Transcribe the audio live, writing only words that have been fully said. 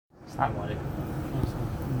أعوذ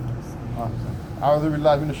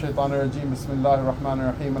بالله من الشيطان الرجيم بسم الله الرحمن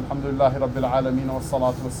الرحيم الحمد لله رب العالمين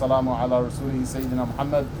والصلاة والسلام على رسوله سيدنا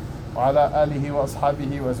محمد وعلى آله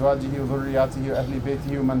وأصحابه وأزواجه وذرياته وأهل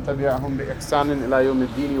بيته ومن تبعهم بإحسان إلى يوم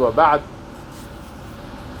الدين وبعد.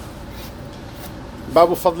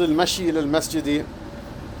 باب فضل المشي إلى المسجد.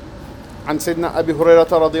 عن سيدنا أبي هريرة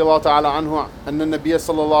رضي الله تعالى عنه أن النبي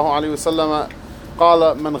صلى الله عليه وسلم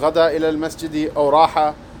قال: من غدا إلى المسجد أو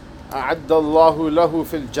راح أعد الله له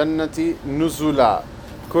في الجنة نزلا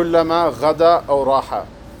كلما غدا أو راح.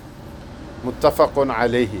 متفق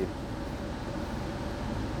عليه.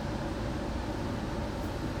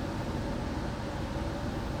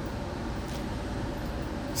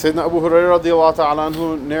 Sayyidina Abu Hurairah radiallahu ta'ala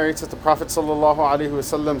anhu narrates that the Prophet sallallahu alaihi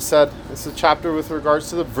wasallam said, it's a chapter with regards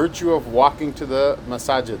to the virtue of walking to the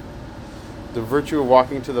masajid. The virtue of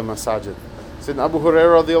walking to the masajid. Sayyidina Abu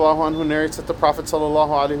Hurairah radiallahu anhu narrates that the Prophet sallallahu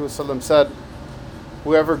alaihi wasallam said,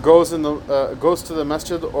 whoever goes to the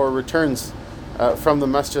masjid or returns from the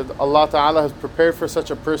masjid, Allah ta'ala has prepared for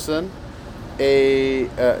such a person a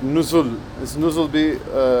nuzul. This nuzul be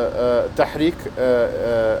tahrik,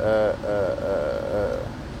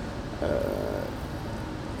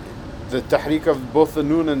 the tahrik of both the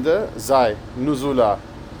noon and the zai, nuzula.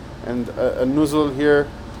 And a nuzul here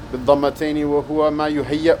بالضمتين وهو ما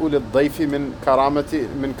يهيأ للضيف من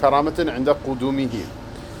كرامة عند قدومه.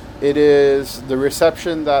 It is the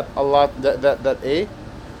reception that that a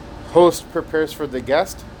host prepares for the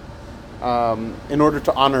guest in order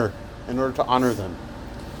to honor them.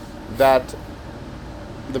 That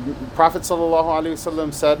the Prophet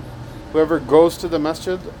ﷺ said, whoever goes to the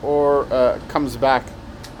masjid or comes back,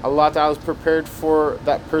 Allah Ta'ala has prepared for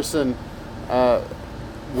that person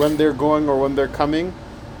when they're going or when they're coming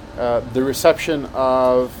the reception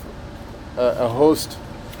of a host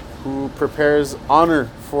who prepares honor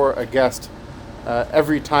for a guest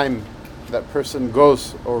every time that person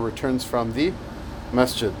goes or returns from the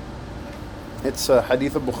masjid. It's a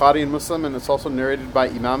hadith of Bukhari and Muslim, and it's also narrated by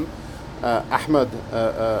Imam Ahmad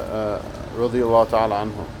radiyallahu ta'ala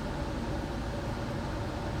anhu.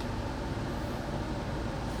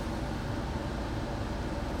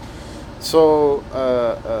 So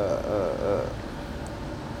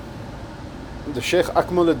the Shaykh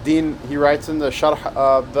Akmal ad-Din, he writes in the Sharh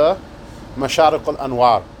of the Masharik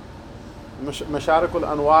al-Anwar. Masharik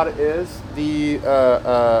al-Anwar is the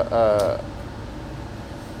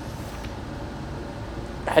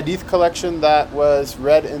hadith collection that was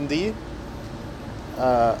read in the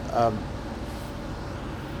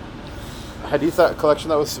hadith collection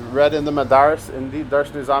that was read in the Madaris, in the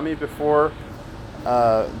Darsh Nizami before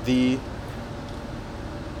the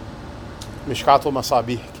Mishkat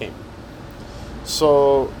al-Masabih came.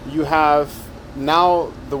 So you have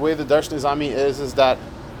now the way the Darsh Nizami is that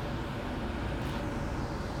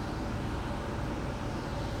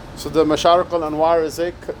so the Masharik al-Anwar is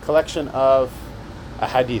a collection of a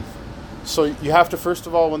hadith. So you have to, first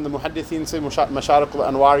of all, when the muhaddithin say Masharik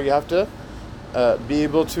al-Anwar, you have to be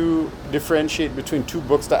able to differentiate between two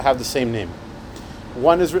books that have the same name.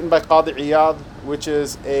 One is written by Qadi Riyād, which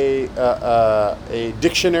is a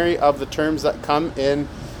dictionary of the terms that come in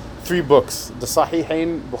three books: the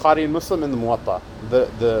Sahihain, Bukhari and Muslim, and the Muwatta.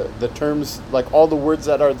 The terms, like all the words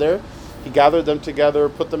that are there, he gathered them together,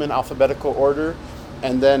 put them in alphabetical order,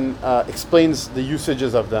 and then explains the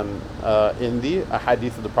usages of them in the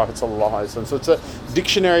hadith of the Prophet ﷺ. So it's a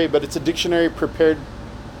dictionary, but it's a dictionary prepared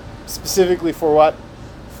specifically for what?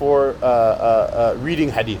 For reading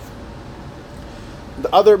hadith.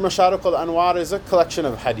 The other Masharik al-Anwar is a collection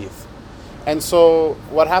of hadith. And so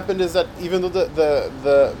what happened is that even though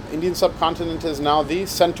the Indian subcontinent is now the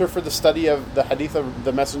center for the study of the hadith of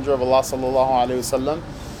the Messenger of Allah sallallahu alaihi wasallam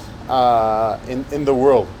in the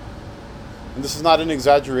world, and this is not an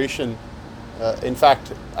exaggeration. In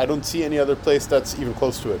fact, I don't see any other place that's even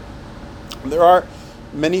close to it. There are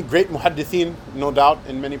many great muhaddithin, no doubt,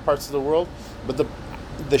 in many parts of the world, but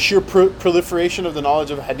the sheer proliferation of the knowledge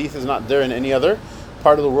of hadith is not there in any other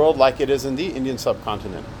part of the world like it is in the Indian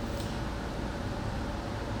subcontinent.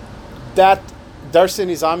 That Dars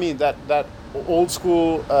Nizami, that old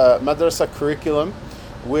school madrasa curriculum,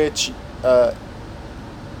 which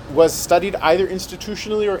was studied either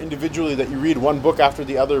institutionally or individually, that you read one book after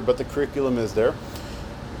the other, but the curriculum is there.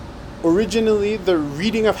 Originally, the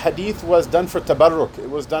reading of hadith was done for tabarruk. It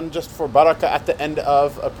was done just for barakah at the end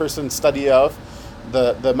of a person's study of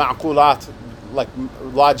the ma'qulat, like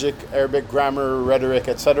logic, Arabic grammar, rhetoric,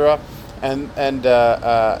 etc. And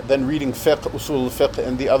then reading fiqh, usul fiqh,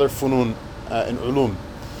 and the other funun in ulum.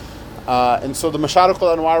 And so the Masharik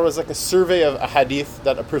al-Anwar was like a survey of a hadith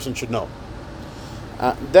that a person should know.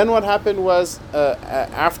 Then what happened was,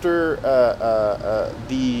 after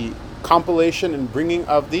the compilation and bringing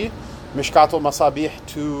of the Mishkat al-Masabih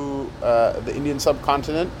to the Indian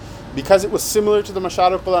subcontinent, because it was similar to the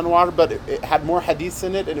Masharaq al-Anwar, but it had more hadiths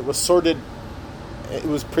in it, and it was sorted, it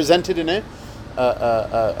was presented in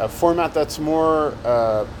a format that's more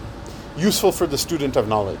useful for the student of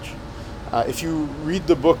knowledge. If you read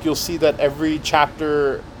the book, you'll see that every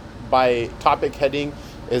chapter by topic heading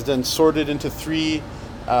is then sorted into three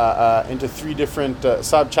different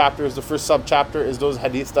sub-chapters. The first sub-chapter is those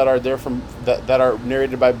hadiths that are there that are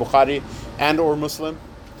narrated by Bukhari and or Muslim.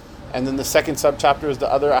 And then the second sub-chapter is the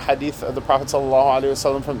other ahadith of the Prophet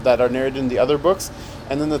ﷺ that are narrated in the other books.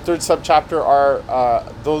 And then the third sub-chapter are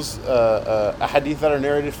those ahadith that are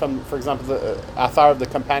narrated from, for example, the athar of the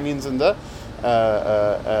companions and the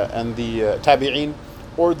tabi'een,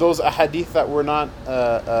 or those ahadith that were not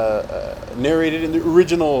narrated in the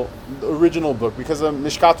original book, because the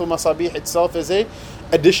Mishkat al-Masabih itself is a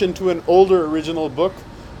addition to an older original book,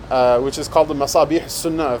 which is called the Masabih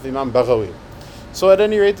Sunnah of Imam Baghawi. So at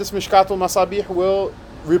any rate, this Mishkat al-Masabih will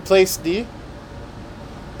replace the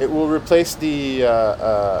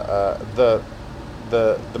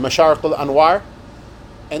Masharaq al-Anwar,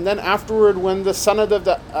 and then afterward, when the sanad of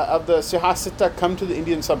the Sihah Sitta come to the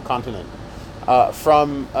Indian subcontinent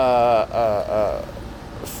from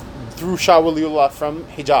through Shah Waliullah from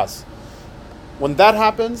Hijaz, when that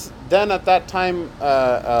happens, then at that time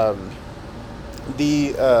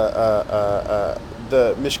the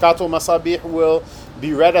Mishkat al-Masabih will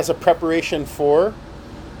be read as a preparation for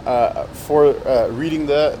reading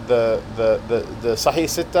the Sahih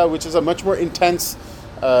Sitta, which is a much more intense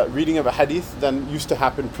reading of a hadith than used to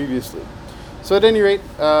happen previously. So at any rate,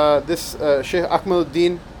 this Shaykh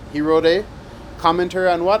Akmaluddin, he wrote a commentary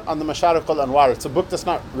on what? On the Masharaq al-Anwar. It's a book that's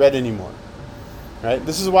not read anymore. Right?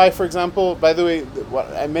 This is why, for example, by the way, what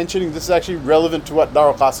I'm mentioning, this is actually relevant to what Dar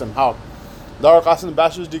al-Qasim. How? Dar al-Qasim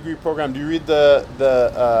bachelor's degree program. Do you read the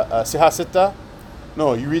Sihah Sitta?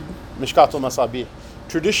 No, you read Mishkat al-Masabih.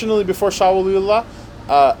 Traditionally, before Shah Waliullah,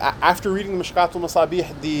 after reading the Mishkat al-Masabih,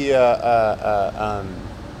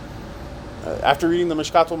 after reading the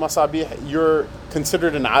Mishkat al-Masabih, you're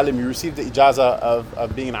considered an alim. You receive the ijazah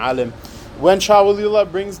of being an alim. When Shah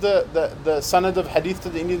Waliullah brings the sanad of hadith to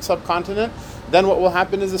the Indian subcontinent, then what will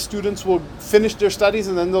happen is the students will finish their studies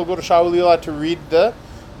and then they'll go to Shah Waliullah to read the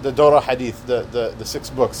Dora hadith, the 6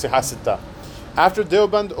 books, Sihah Sitta. After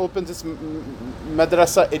Deoband opens its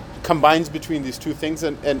madrasa, it combines between these two things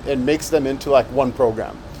and makes them into like one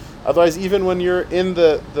program. Otherwise, even when you're in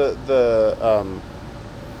the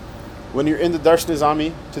Dars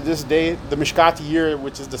Nizami, to this day, the Mishkat year,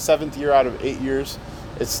 which is the 7th year out of 8 years,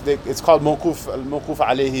 it's called Mawquf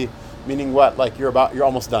alayhi, meaning what? Like you're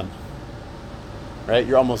almost done. Right?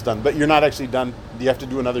 You're almost done. But you're not actually done. You have to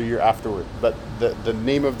do another year afterward. But the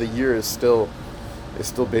name of the year is still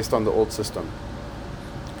based on the old system.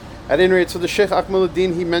 At any rate, so the Shaykh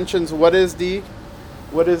Akmaluddin, he mentions what is the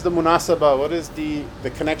munasaba, what is the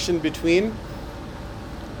connection between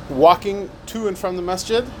walking to and from the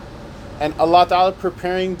masjid and Allah Ta'ala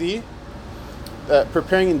preparing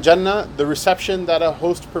in Jannah the reception that a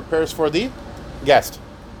host prepares for the guest.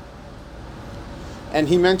 And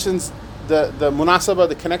he mentions the munasaba,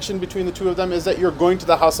 the connection between the two of them is that you're going to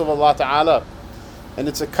the house of Allah Ta'ala. And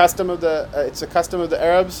it's a custom of the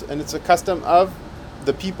Arabs, and it's a custom of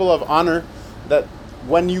the people of honor that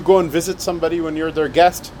when you go and visit somebody, when you're their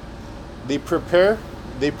guest, they prepare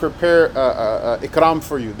ikram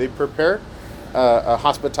for you. They prepare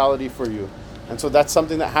hospitality for you. And so that's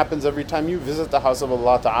something that happens every time you visit the house of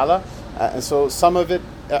Allah Ta'ala. And so some of it,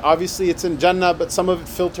 obviously it's in Jannah, but some of it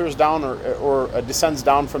filters down or descends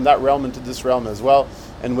down from that realm into this realm as well,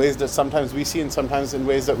 in ways that sometimes we see and sometimes in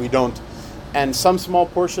ways that we don't. And some small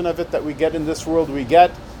portion of it that we get in this world we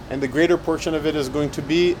get, and the greater portion of it is going to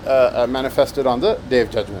be manifested on the Day of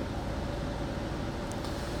Judgment.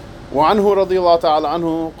 وعنه رضي الله تعالى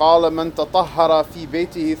عنه قال من تطهر في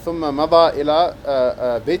بيته ثم مضى إلى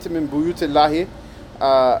بيت من بيوت الله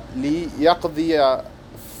ليقضي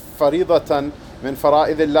فريضة من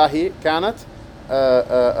فرائض الله كانت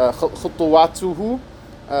خطواته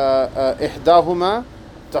إحداهما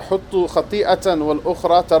تحط خطيئة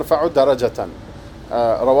والأخرى ترفع درجة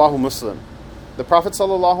رواه Muslim. The Prophet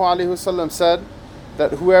ﷺ said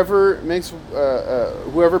that whoever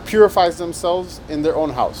purifies themselves in their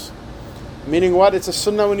own house, meaning what? It's a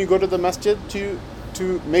sunnah when you go to the masjid to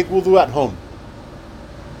make wudu at home.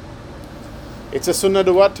 It's a sunnah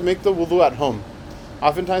to what? To make the wudu at home.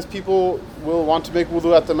 Oftentimes people will want to make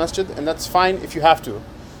wudu at the masjid, and that's fine if you have to.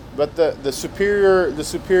 But the superior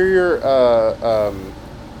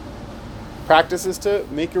practice is to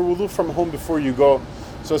make your wudu from home before you go,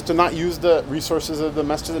 so as to not use the resources of the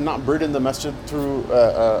masjid and not burden the masjid through,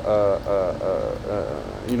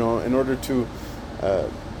 in order to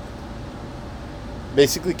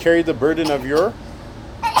basically carry the burden of your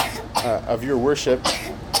worship.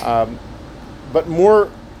 But more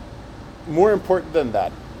important than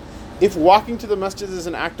that, if walking to the masjid is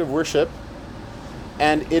an act of worship,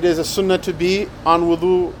 and it is a sunnah to be on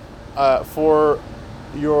wudu for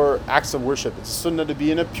your acts of worship, it's a sunnah to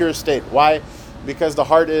be in a pure state. Why? Because the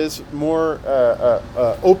heart is more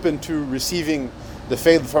open to receiving the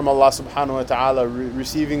faith from Allah subhanahu wa ta'ala,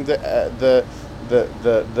 receiving the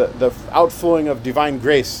outflowing of divine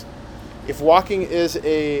grace. If walking is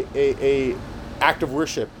a act of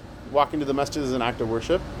worship, walking to the masjid is an act of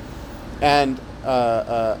worship, and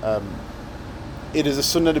it is a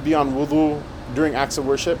sunnah to be on wudu during acts of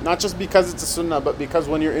worship, not just because it's a sunnah, but because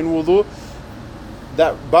when you're in wudu,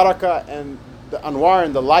 that barakah and the anwar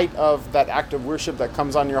and the light of that act of worship that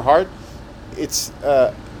comes on your heart, it's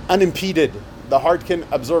unimpeded. The heart can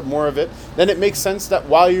absorb more of it. Then it makes sense that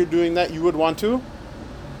while you're doing that, you would want to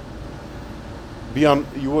be on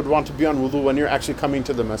wudu when you're actually coming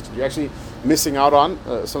to the masjid. You're actually missing out on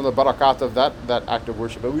some of the barakat of that act of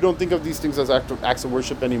worship. But we don't think of these things as acts of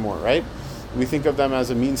worship anymore, right? We think of them as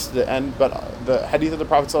a means to the end. But the hadith of the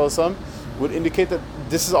Prophet ﷺ would indicate that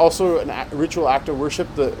this is also a ritual act of worship,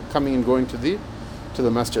 the coming and going to the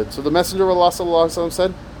masjid. So the Messenger of Allah ﷺ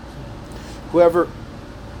said, whoever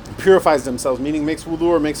purifies themselves, meaning makes wudu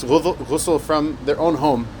or makes ghusl from their own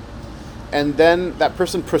home, and then that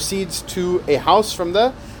person proceeds to a house from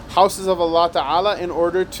the houses of Allah Ta'ala in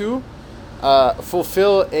order to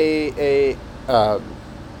fulfill a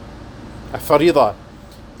faridah,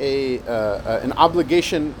 an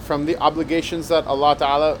obligation from the obligations that Allah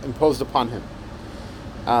Ta'ala imposed upon him.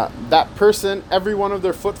 That person, every one of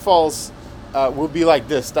their footfalls will be like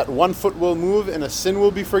this, that one foot will move and a sin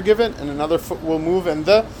will be forgiven, and another foot will move and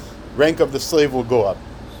the rank of the slave will go up.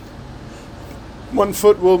 One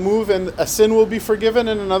foot will move and a sin will be forgiven,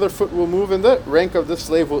 and another foot will move and the rank of the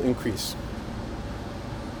slave will increase.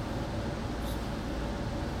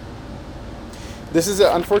 This is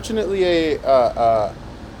unfortunately an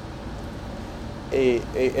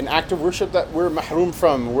act of worship that we're mahroom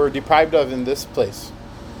from, we're deprived of in this place.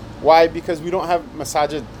 Why? Because we don't have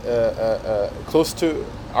masajid close to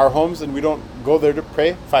our homes, and we don't go there to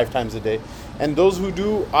pray 5 times a day. And those who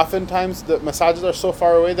do, oftentimes the masajid are so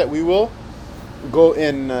far away that we will go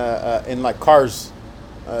in like cars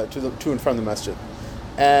to and from the masjid.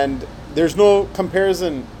 And there's no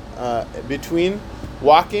comparison between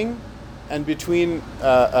walking and between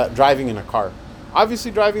driving in a car.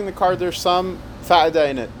 Obviously, driving in the car, there's some fa'idah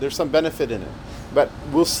in it, there's some benefit in it. But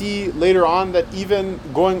we'll see later on that even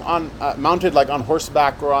going on mounted like on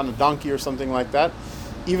horseback or on a donkey or something like that,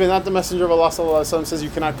 even that the Messenger of Allah ﷺ says you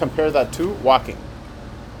cannot compare that to walking.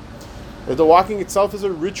 The walking itself is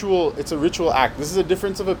a ritual, it's a ritual act. This is a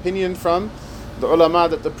difference of opinion from the ulama,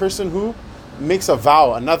 that the person who makes a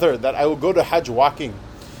vow, another, that I will go to Hajj walking,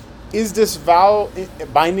 is this vow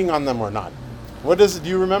binding on them or not? Do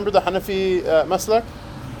you remember the Hanafi maslak?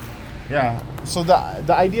 Yeah. So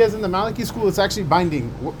the idea is in the Maliki school, it's actually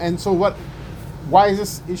binding. And so why is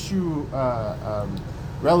this issue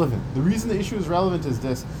relevant? The reason the issue is relevant is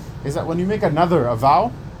that when you make a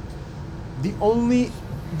vow, the only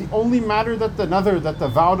matter that the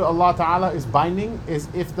vow to Allah Ta'ala is binding is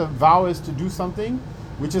if the vow is to do something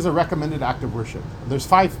which is a recommended act of worship. There's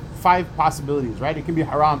five possibilities, right? It can be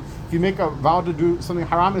haram. If you make a vow to do something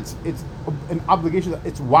haram, it's an obligation,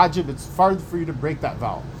 it's wajib, it's fard for you to break that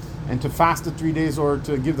vow and to fast the 3 days or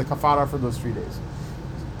to give the kafara for those 3 days.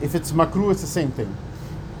 If it's makruh, it's the same thing.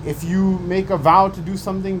 If you make a vow to do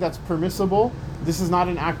something that's permissible, this is not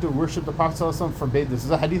an act of worship. The Prophet ﷺ forbade this. This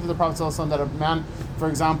is a hadith of the Prophet ﷺ that a man, for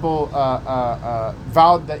example,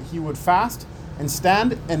 vowed that he would fast and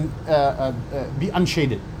stand and be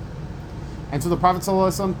unshaded. And so the Prophet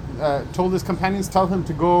ﷺ told his companions, tell him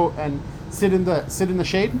to go and sit in the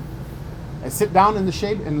shade, sit down in the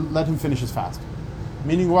shade, and let him finish his fast.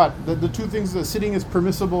 Meaning what? The two things: the sitting is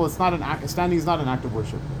permissible. It's not an act. Standing is not an act of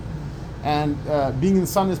worship. And being in the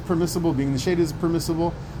sun is permissible. Being in the shade is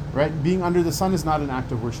permissible. Right? Being under the sun is not an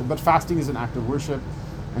act of worship, but fasting is an act of worship.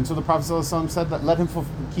 And so the Prophet ﷺ said that let him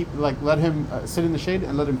sit in the shade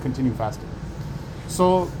and let him continue fasting.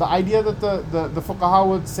 So the idea that the fuqaha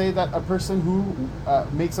would say that a person who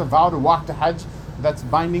makes a vow to walk to Hajj, that's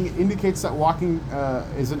binding, indicates that walking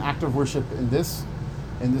is an act of worship in this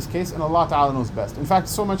case, and Allah Ta'ala knows best. In fact,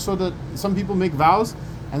 so much so that some people make vows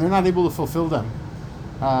and they're not able to fulfill them.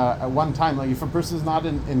 at one time. Like if a person is not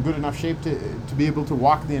in good enough shape to be able to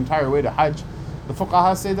walk the entire way to Hajj, the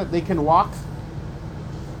fuqaha say that they can walk,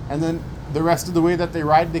 and then the rest of the way that they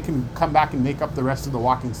ride, they can come back and make up the rest of the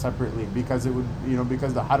walking separately, because it would,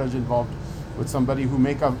 because the haraj involved with somebody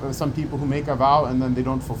some people who make a vow and then they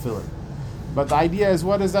don't fulfill it. But the idea is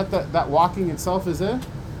what is that walking itself is an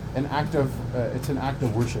act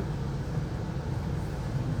of worship.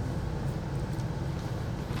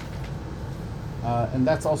 And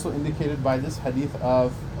that's also indicated by this hadith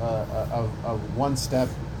of one step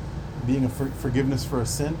being a forgiveness for a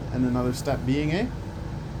sin, and another step being an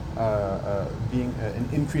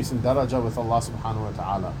increase in daraja with Allah subhanahu wa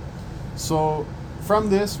ta'ala. So from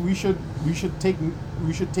this we should take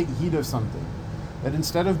heed of something, that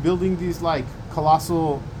instead of building these like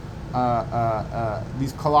colossal and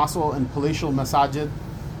palatial masajid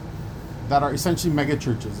that are essentially mega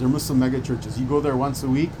churches, they're Muslim mega churches. You go there once a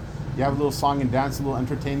week, you have a little song and dance, a little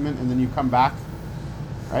entertainment, and then you come back,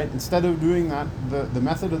 right? Instead of doing that, the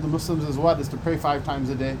method of the Muslims is what? Is to pray 5 times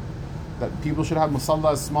a day. That people should have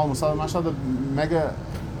musallas, small musallas. MashaAllah, the mega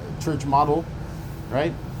church model,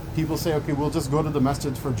 right? People say, okay, we'll just go to the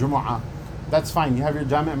masjid for Jumu'ah. That's fine. You have your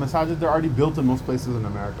jami' masajid, they're already built in most places in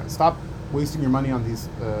America. Stop wasting your money on these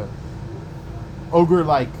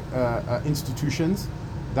ogre-like institutions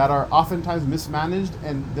that are oftentimes mismanaged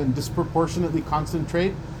and then disproportionately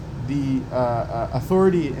concentrate the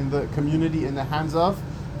authority in the community in the hands of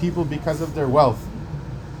people because of their wealth.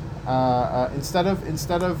 Instead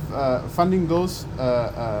of funding those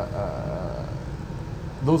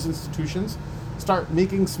institutions, start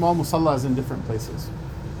making small musallas in different places.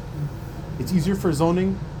 It's easier for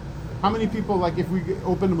zoning. How many people, like if we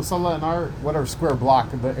open a musalla in our whatever square block,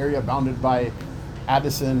 the area bounded by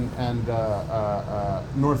Addison and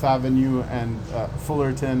North Avenue and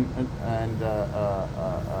Fullerton and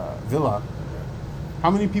Villa, how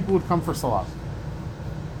many people would come for salat?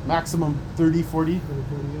 Maximum 30, 40,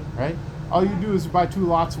 right? All you do is buy 2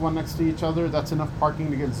 lots, one next to each other. That's enough parking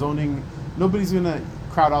to get zoning. Nobody's going to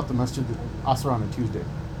crowd out the masjid Asr on a Tuesday.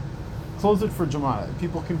 Close it for Jummah.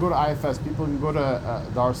 People can go to IFS, people can go to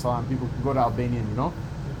Dar es Salaam, people can go to Albanian,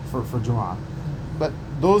 for Jummah. But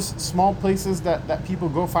those small places that people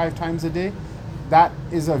go 5 times a day, that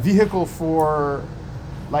is a vehicle for,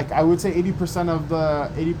 like I would say, 80% of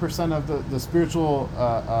the spiritual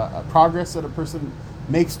progress that a person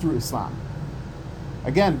makes through Islam.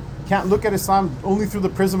 Again, can't look at Islam only through the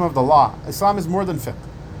prism of the law. Islam is more than fiqh.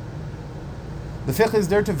 The fiqh is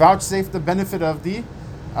there to vouchsafe the benefit of the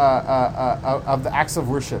acts of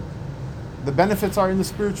worship. The benefits are in the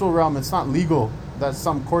spiritual realm. It's not legal that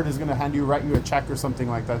some court is going to write you a check or something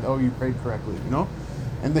like that. Oh, you prayed correctly,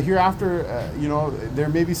 And the hereafter, there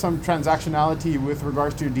may be some transactionality with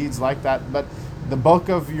regards to your deeds like that, but the bulk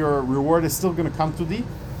of your reward is still going to come through the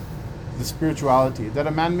spirituality. That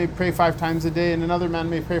a man may pray 5 times a day and another man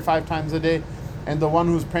may pray 5 times a day, and the one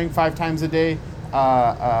who's praying 5 times a day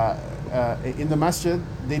in the masjid,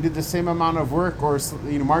 they did the same amount of work or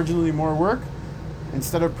marginally more work.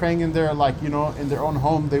 Instead of praying in their in their own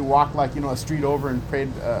home, they walked a street over and prayed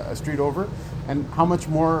a street over. And how much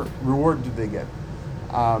more reward did they get?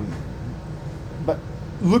 But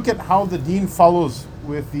look at how the deen follows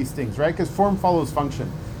with these things, right? Because form follows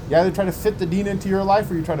function. You either try to fit the deen into your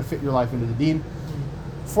life or you try to fit your life into the deen.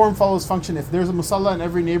 Form follows function. If there's a musalla in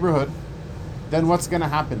every neighborhood, then what's going to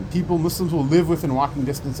happen? Muslims will live within walking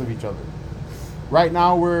distance of each other. Right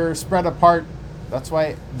now we're spread apart. That's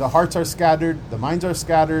why the hearts are scattered, the minds are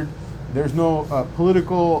scattered. There's no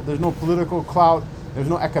political clout. There's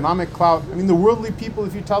no economic clout. I mean, the worldly people,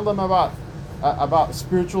 if you tell them about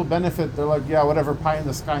spiritual benefit, they're like, yeah, whatever, pie in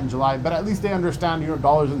the sky in July. But at least they understand,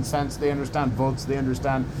 dollars and cents. They understand votes. They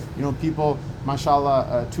understand, people.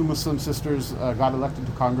 MashaAllah, 2 Muslim sisters got elected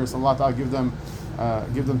to Congress. Allah Ta'ala give them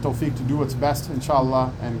tawfiq to do what's best,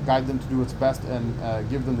 inshallah, and guide them to do what's best, and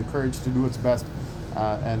give them the courage to do what's best.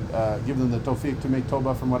 And give them the tawfiq to make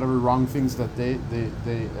tawbah from whatever wrong things that they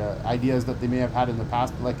ideas that they may have had in the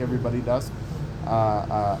past, like everybody does.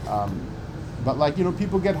 But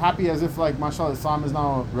people get happy as if mashallah, Islam is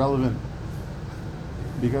now relevant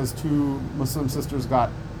because 2 Muslim sisters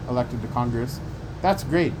got elected to Congress. That's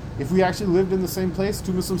great. If we actually lived in the same place,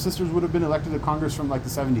 2 Muslim sisters would have been elected to Congress from the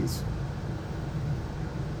 70s.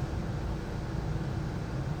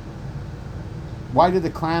 Why did the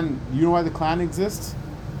Klan? You know why the Klan exists?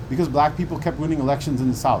 Because black people kept winning elections in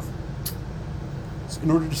the South. So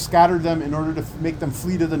in order to scatter them, in order to make them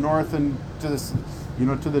flee to the north and to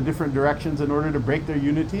the different directions, in order to break their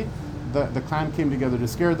unity, the Klan came together to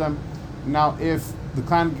scare them. Now, if the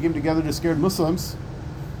Klan came together to scare Muslims,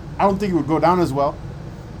 I don't think it would go down as well.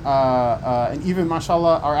 and even,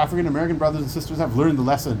 mashallah, our African American brothers and sisters have learned the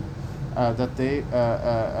lesson that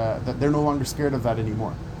they're no longer scared of that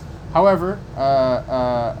anymore. However,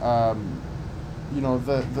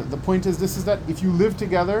 the point is that if you live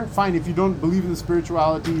together, fine. If you don't believe in the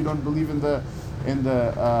spirituality, you don't believe in the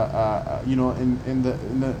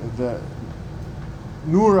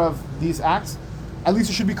nur of these acts, at least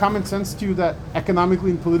it should be common sense to you that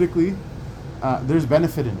economically and politically there's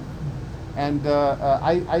benefit in it. And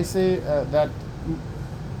I say that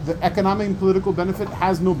the economic and political benefit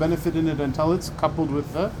has no benefit in it until it's coupled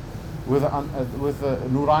with the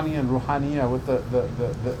nurani and ruhaniya, with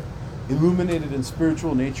the illuminated and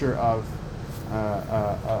spiritual nature of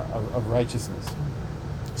righteousness.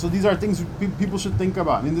 So these are things people should think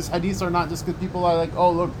about. I mean, these hadiths are not just because people are like,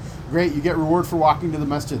 oh, look, great, you get reward for walking to the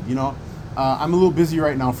masjid. I'm a little busy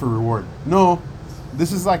right now for reward. No,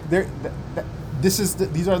 this is like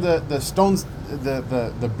these are the stones,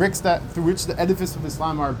 the bricks through which the edifice of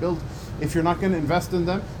Islam are built. If you're not going to invest in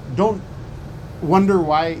them, don't wonder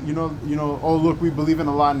why. Oh, look, we believe in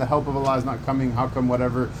Allah and the help of Allah is not coming. How come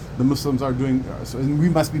whatever the Muslims are doing? And we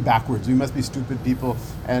must be backwards. We must be stupid people.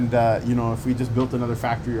 And if we just built another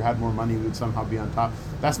factory or had more money, we'd somehow be on top.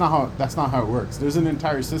 That's not how it works. There's an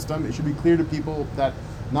entire system. It should be clear to people that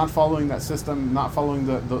not following that system, not following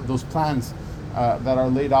those plans that are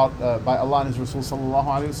laid out by Allah and His Rasul sallallahu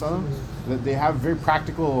alaihi wasallam, that they have very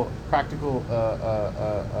practical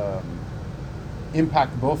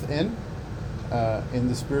impact both in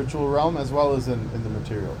the spiritual realm as well as in the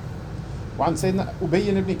material. وعن سيدنا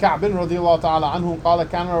أبي بن كعب رضي الله تعالى عنه قال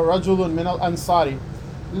كان رجل من الأنصار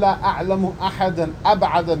لا أعلم أحدا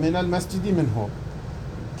أبعد من المسجد منه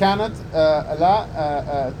كانت لا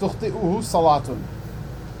تخطئه صلاة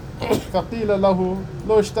فقيل له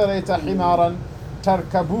لو اشتريت حمارا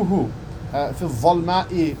تركبه في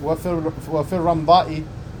الظلماء وفي الرمضاء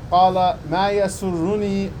قال ما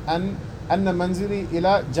يسرني أن منزلي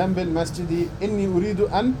إلى جنب المسجد إني أريد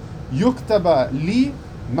أن يكتب لي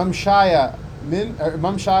ممشاي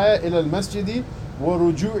إلى المسجد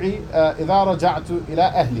ورجوعي إذا رجعت إلى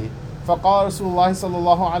أهلي فقال رسول الله صلى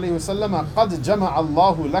الله عليه وسلم قد جمع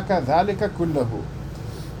الله لك ذلك كله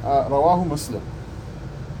رواه مسلم.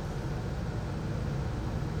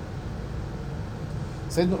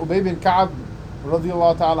 Sayyidina Ubay bin Ka'ab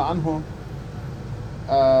radiyallahu ta'ala anhu,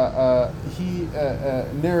 he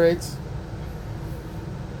narrates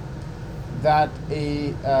that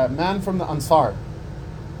a man from the Ansar,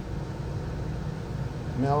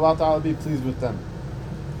 may Allah ta'ala be pleased with them,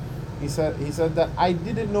 he said that I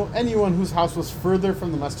didn't know anyone whose house was further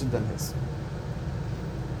from the masjid than his.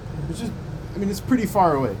 Which is, it's pretty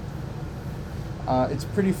far away. It's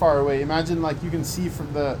pretty far away. Imagine, like, you can see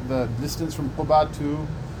from the distance from Quba to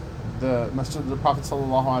the Masjid of the Prophet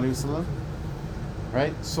sallallahu alaihi wasallam,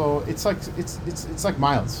 right? So it's like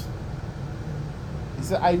miles. He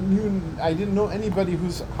said, I didn't know anybody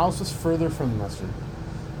whose house was further from the masjid.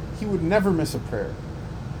 He would never miss a prayer.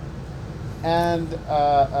 And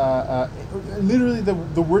literally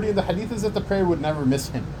the wording of the hadith is that the prayer would never miss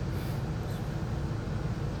him.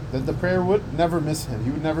 That the prayer would never miss him.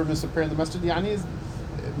 He would never miss a prayer in the masjid.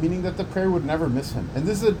 Meaning that the prayer would never miss him. And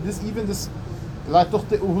this la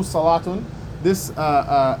tukhti'uhu salatun. This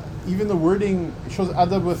even the wording shows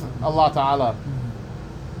adab with Allah Ta'ala,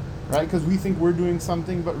 right? Because we think we're doing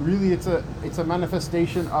something, but really it's a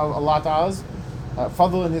manifestation of Allah Ta'ala's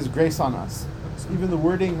fadl and His grace on us. So even the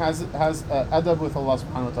wording has adab with Allah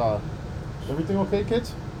Subhanahu wa Ta'ala. Everything okay,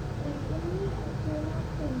 kids?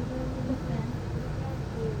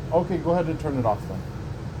 Okay, go ahead and turn it off then.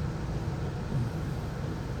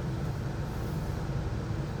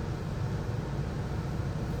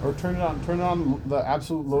 Or turn it on the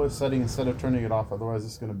absolute lowest setting instead of turning it off. Otherwise,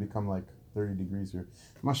 it's going to become like 30 degrees here.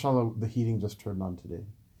 MashaAllah, the heating just turned on today.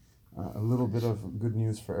 A little bit of good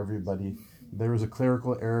news for everybody. There was a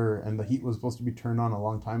clerical error, and the heat was supposed to be turned on a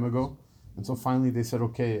long time ago. And so finally, they said,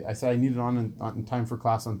 okay. I said I need it on in time for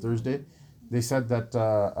class on Thursday. They said that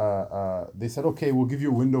okay, we'll give you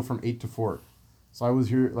a window from 8 to 4. So I was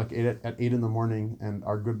here like at 8 in the morning, and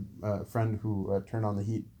our good friend who turned on the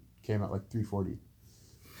heat came at like 3:40.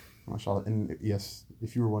 MashaAllah. And yes,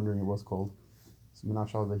 if you were wondering, it was cold. So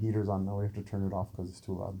MashaAllah, the heater's on now. We have to turn it off because it's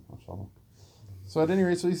too loud. MashaAllah. So at any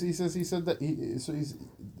rate, so he said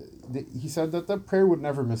that the prayer would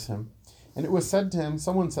never miss him, and it was said to him.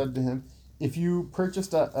 Someone said to him, if you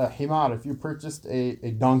purchased a himar, if you purchased a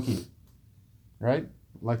donkey, right?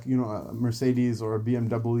 Like, a Mercedes or a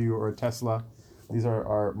BMW or a Tesla. These are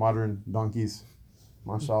our modern donkeys,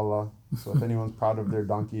 mashallah. So if anyone's proud of their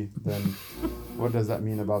donkey, then what does that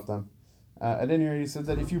mean about them? At any rate, he said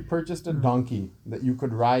that if you purchased a donkey that you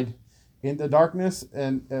could ride in the darkness,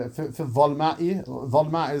 and Dhalma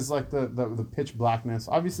is like the pitch blackness.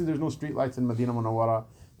 Obviously, there's no street lights in Medina Munawwara.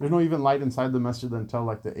 There's no even light inside the masjid until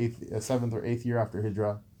like the 7th or 8th year after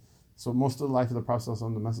Hijrah. So most of the life of the Prophet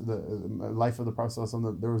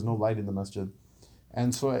there was no light in the masjid.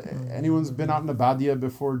 And so anyone's been out in the Badia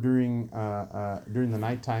before during the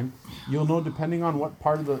nighttime, you'll know depending on what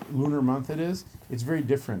part of the lunar month it is, it's very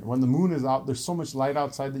different. When the moon is out, there's so much light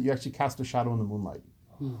outside that you actually cast a shadow in the moonlight.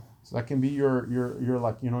 So that can be your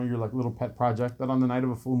like, your like little pet project, that on the night of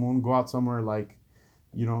a full moon, go out somewhere like,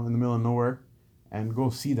 in the middle of nowhere and go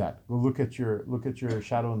see that. Go look at your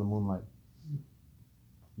shadow in the moonlight.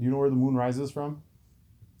 Do you know where the moon rises from?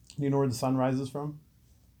 Do you know where the sun rises from?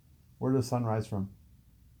 Where does the sun rise from?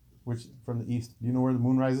 From the east. Do you know where the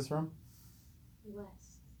moon rises from?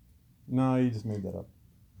 West. No, you just made that up.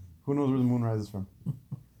 Who knows where the moon rises from?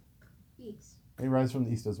 East. It rises from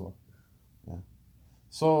the east as well. Yeah.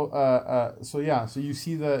 So you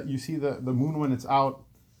see the moon when it's out.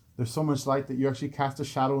 There's so much light that you actually cast a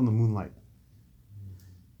shadow in the moonlight.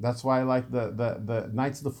 That's why like the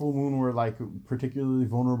nights of the full moon were like particularly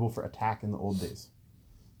vulnerable for attack in the old days,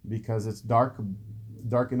 because it's dark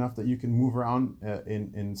enough that you can move around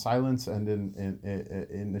in silence and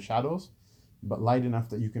in the shadows, but light enough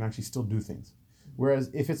that you can actually still do things. Whereas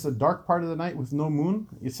if it's a dark part of the night with no moon,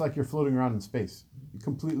 it's like you're floating around in space.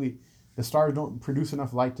 The stars don't produce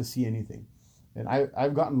enough light to see anything. And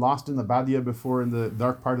I've gotten lost in the Badia before in the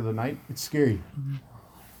dark part of the night. It's scary.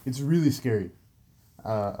 It's really scary.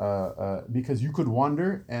 Because you could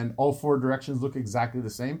wander and all four directions look exactly the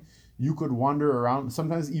same. You could wander around.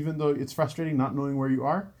 Sometimes, even though it's frustrating not knowing where you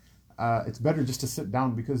are, it's better just to sit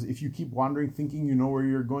down, because if you keep wandering thinking you know where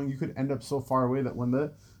you're going, you could end up so far away that when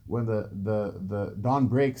the dawn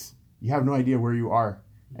breaks, you have no idea where you are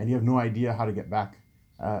and you have no idea how to get back,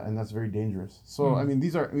 and that's very dangerous. So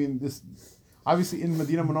this obviously in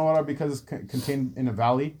Medina Munawwara, because it's contained in a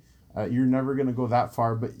valley, you're never going to go that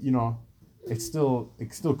far, but it still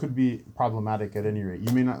could be problematic at any rate.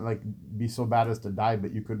 You may not like be so bad as to die,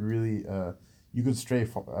 but you could really you could stray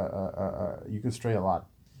a lot.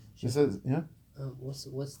 She says, yeah.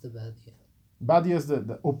 What's the Badia? Badia is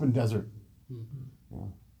the open desert, Mm-hmm.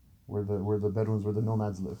 where the Bedouins, where the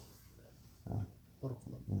nomads live.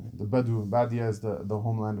 The Badia is the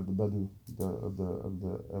homeland of the Badu,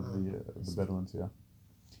 the Bedouins. Yeah.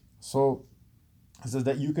 So it says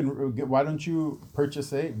that you can get. Why don't you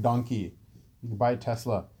purchase a donkey? You can buy a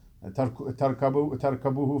Tesla.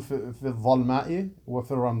 تركبوه في الظلماء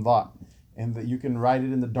وفي الرمضاء, and that you can ride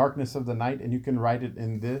it in the darkness of the night, and you can ride it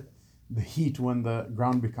in the heat when the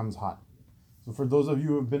ground becomes hot. So for those of you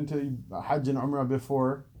who have been to Hajj and Umrah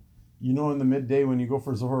before, in the midday when you go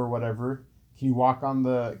for Zuhr or whatever, can you walk on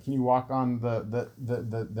the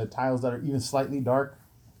tiles that are even slightly dark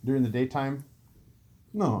during the daytime?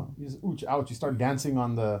 No, you just ouch. You start dancing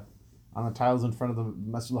on the tiles in front of the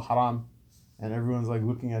Masjid al-Haram, and everyone's like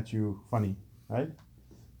looking at you funny, right?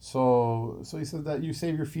 So he says that you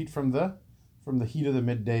save your feet from the heat of the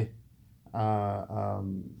midday by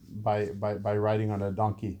riding on a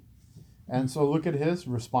donkey. And so look at his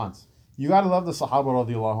response. You gotta love the Sahaba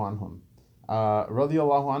radiallahu anhum.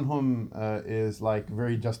 Radiallahu anhum is like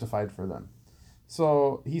very justified for them.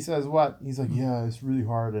 So he says what? He's like, yeah, it's really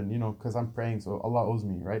hard, and because I'm praying, so Allah owes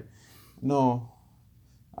me, right? No,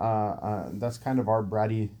 that's kind of our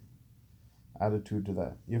bratty attitude to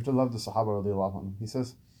that. You have to love the Sahaba radiallahu anhum. He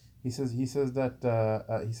says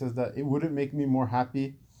that it wouldn't make me more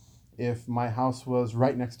happy if my house was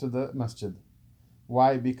right next to the masjid.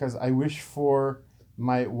 Why? Because I wish for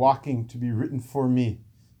my walking to be written for me.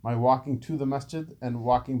 My walking to the masjid and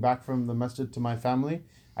walking back from the masjid to my family,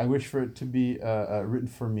 I wish for it to be written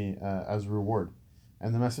for me as reward.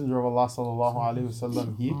 And the Messenger of Allah sallallahu alaihi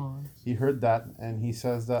wasallam, he heard that, and he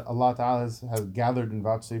says that Allah Ta'ala has gathered and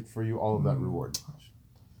vouchsafed for you all of that reward.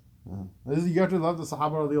 You have to love the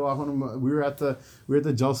Sahaba radiallahu anhum. We were at the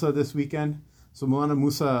Jalsa this weekend. So Maulana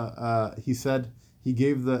Musa, he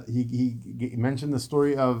mentioned the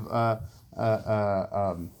story of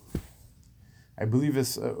I believe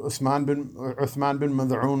it's Uthman bin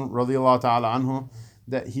Mad'un radiallahu ta'ala anhu,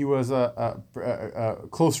 that he was a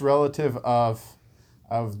close relative of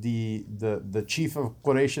the chief of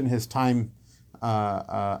Quraysh in his time,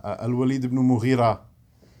 Al-Walid ibn Mughira,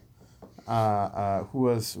 who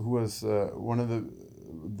was one of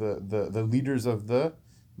the leaders of the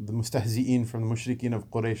mustahzi'een from the mushrikeen of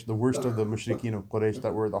Quraysh, the worst of the mushrikeen of Quraysh,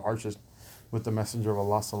 that were the harshest with the Messenger of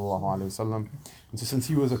Allah sallallahu alaihi wasallam. And so since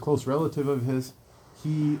he was a close relative of his,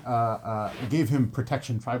 he gave him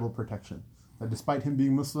protection, tribal protection. that despite him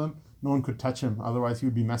being Muslim, no one could touch him. Otherwise, he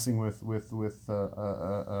would be messing with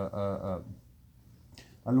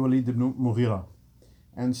Al-Walid ibn Mughira.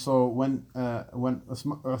 And so when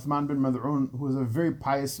Uthman bin Mad'un, who was a very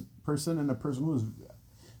pious person and a person who was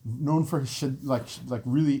known for his like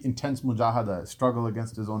really intense mujahada, struggle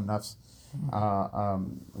against his own nafs,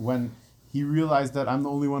 when he realized that I'm the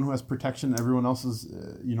only one who has protection, everyone else is,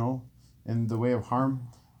 in the way of harm,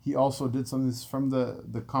 he also did something from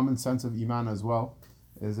the common sense of Iman as well,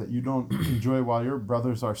 is that you don't enjoy while your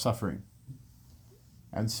brothers are suffering.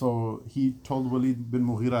 And so he told Walid bin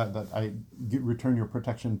Mughira that I return your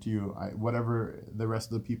protection to you. Whatever the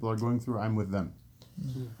rest of the people are going through, I'm with them.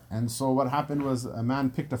 Mm-hmm. And so what happened was a man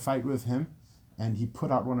picked a fight with him and he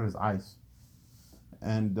put out one of his eyes.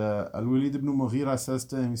 And Al-Walid ibn Mughira says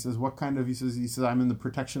to him, he says, I'm in the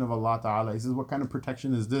protection of Allah Ta'ala. He says, what kind of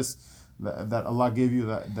protection is this that Allah gave you,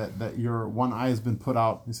 that your one eye has been put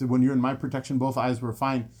out? He said, when you're in my protection, both eyes were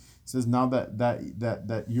fine. He says, now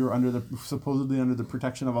that you're supposedly under the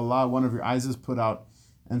protection of Allah, one of your eyes is put out.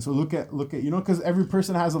 And so look at because every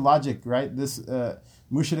person has a logic, right? This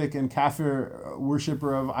mushrik and kafir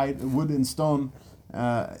worshipper of wood and stone,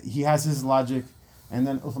 he has his logic. And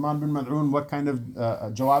then Uthman bin Mad'un, what kind of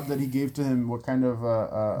jawab that he gave to him, what kind of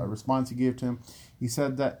response he gave to him? He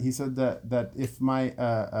said that if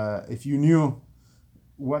you knew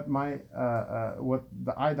what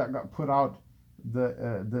the eye that got put out,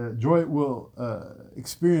 the joy it will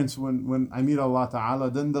experience when I meet Allah Ta'ala,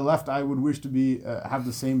 then the left eye would wish to have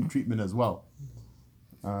the same treatment as well.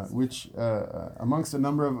 Which amongst a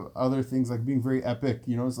number of other things, like being very epic,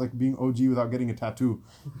 it's like being OG without getting a tattoo.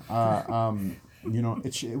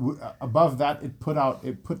 Above that, it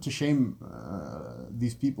put to shame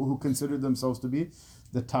these people who considered themselves to be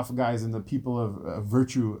the tough guys and the people of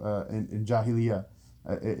virtue in Jahiliyyah.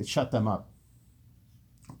 It shut them up.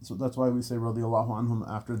 So that's why we say radiyallahu anhum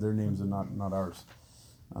after their names and not ours.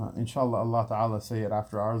 Inshallah, Allah Ta'ala say it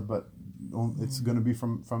after ours, but it's going to be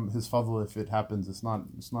from His fadl if it happens. It's not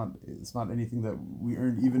anything that we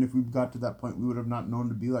earned. Even if we got to that point, we would have not known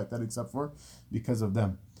to be like that except for because of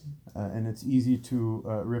them. And it's easy to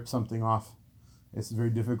rip something off. It's very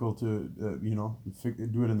difficult to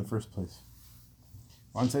do it in the first place.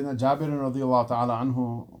 وعن سيدنا جابر رضي الله تعالى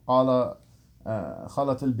عنه قال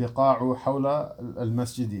خلت البقاع حول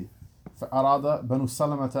المسجد فأراد بنو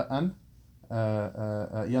سلمة أن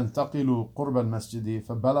ينتقلوا قرب المسجد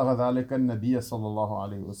فبلغ ذلك النبي صلى الله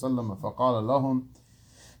عليه وسلم فقال لهم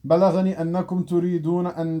بلغني أنكم تريدون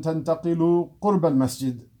أن تنتقلوا قرب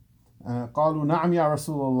المسجد قالوا نعم يا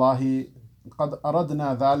رسول الله قد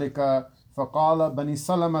أردنا ذلك فقال بني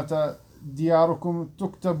سلمة دياركم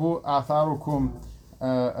تكتب آثاركم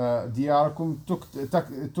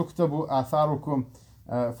تكتب آثاركم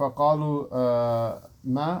فقالوا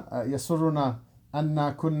ما يسرنا أن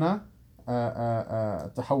كنا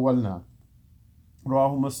تحولنا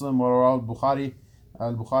رواه مسلم ورواه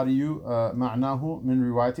البخاري معناه من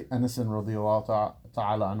رواية أنس رضي الله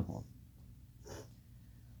تعالى عنه.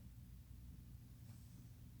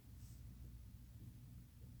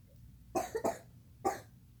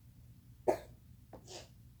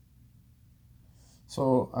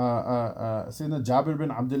 So Sayyidina Jabir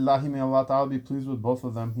bin Abdullah, may Allah Ta'ala be pleased with both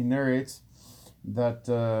of them, he narrates that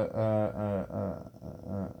the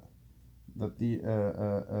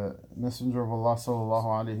Messenger of Allah sallallahu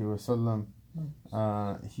alaihi wasallam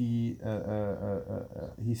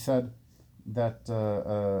he said that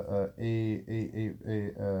a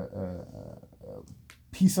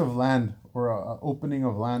piece of land or an opening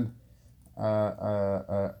of land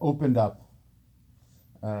opened up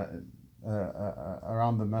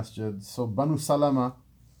around the masjid. So Banu Salama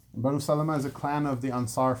is a clan of the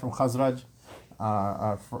Ansar from Khazraj,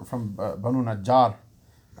 from Banu Najjar.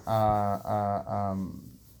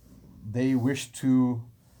 They wished to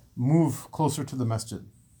move closer to the masjid.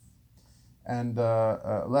 And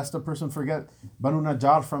lest a person forget, Banu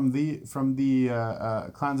Najjar from the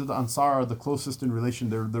clans of the Ansar are the closest in relation.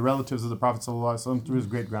 They're the relatives of the Prophet ﷺ through his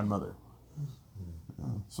great grandmother.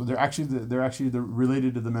 So they're actually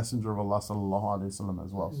related to the Messenger of Allah sallallahu alaihi wasallam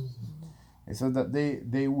as well. He said that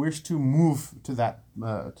they wish to move to that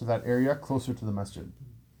area closer to the masjid,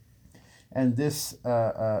 and this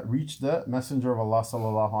reached the Messenger of Allah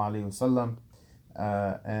sallallahu alaihi wasallam,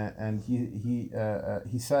 and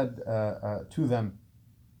he said to them,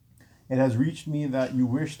 "It has reached me that you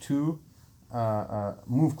wish to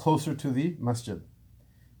move closer to the masjid."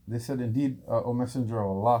 They said, "Indeed, O Messenger of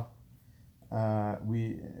Allah,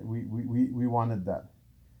 we wanted that."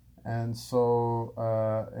 And so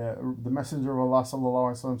the Messenger of Allah sallallahu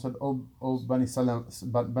alaihi wasallam said, "O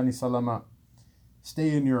Bani Salama,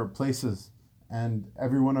 stay in your places and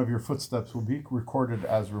every one of your footsteps will be recorded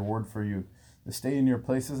as reward for you. Stay in your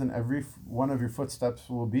places, and every one of your footsteps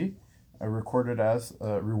will be recorded as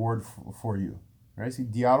a reward for you. Right? See,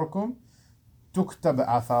 diyarukum tuktab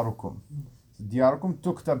atharukum. Diyarukum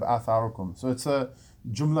tuktab atharukum. So it's a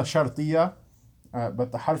jumla shartiya,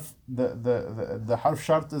 but the harf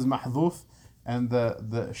shart is mahdhuf, and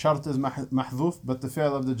the shart is mahdhuf, but the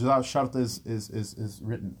fi'l of the jaza shart is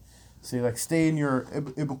written. So like, stay in your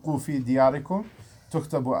ibqu fi diyarikum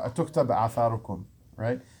tuktab atharukum.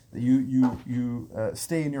 Right? You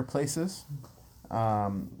stay in your places.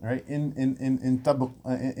 Right? In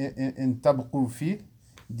tabqu fi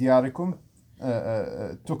diyarikum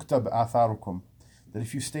tuktab atharukum. That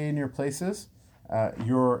if you stay in your places,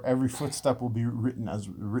 your every footstep will be written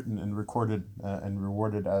and recorded and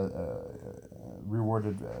rewarded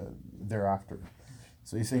thereafter.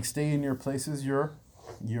 So he's saying, stay in your places. Your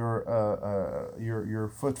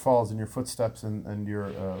footfalls and your footsteps and your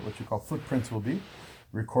what you call footprints will be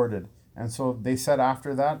recorded. And so they said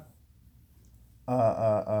after that,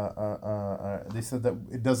 they said that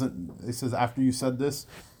it doesn't. It says after you said this,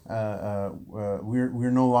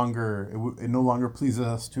 we're no longer. It no longer pleases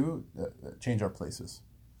us to change our places.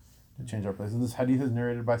 To change our places. And this hadith is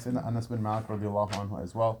narrated by Sayyidina Anas bin Malik radiallahu anhu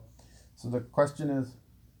as well. So the question is,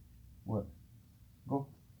 what? Go.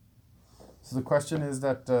 So the question is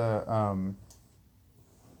that.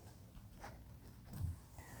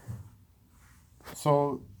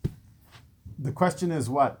 So the question is,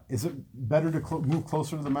 what? Is it better to move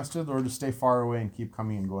closer to the masjid or to stay far away and keep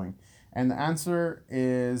coming and going? And the answer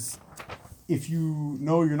is, if you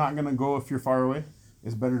know you're not going to go if you're far away,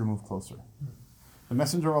 it's better to move closer. The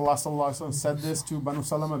Messenger of Allah sallallahu alaihi wasallam said this to Banu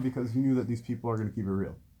Salama because he knew that these people are going to keep it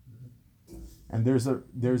real. And there's a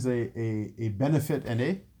benefit and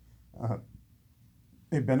a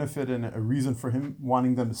benefit and a reason for him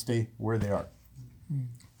wanting them to stay where they are.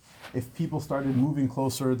 If people started moving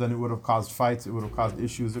closer, then it would have caused fights, it would have caused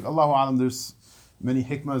issues. Allahu Alam, there's many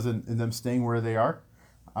hikmahs in them staying where they are.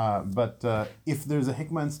 But if there's a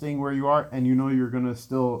hikmah in staying where you are, and you know you're going to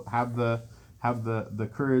still have the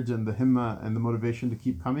courage and the himmah and the motivation to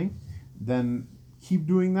keep coming, then keep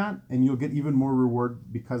doing that, and you'll get even more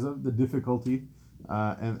reward because of the difficulty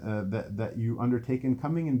that you undertake in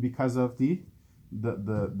coming, and because of the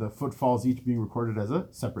footfalls each being recorded as a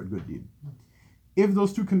separate good deed. If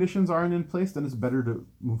those two conditions aren't in place, then it's better to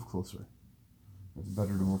move closer. It's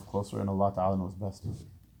better to move closer, and Allah Ta'ala knows best.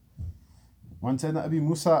 وعن سيدنا أبي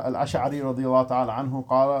موسى الأشعري رضي الله تعالى عنه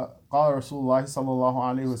قال رسول الله صلى الله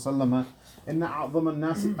عليه وسلم إن أعظم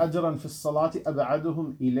الناس أجرا في الصلاة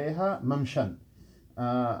أبعدهم إليها ممشا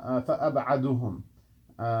فأبعدهم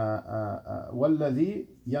والذي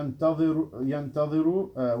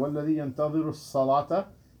ينتظر الصلاة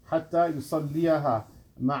حتى يصليها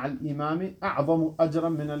مع الإمام أعظم أجرا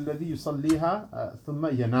من الذي يصليها ثم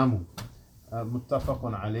ينام. متفق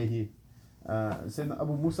عليه. Sayyidina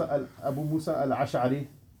Abu Musa al-Ash'ari,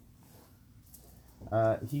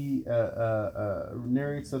 he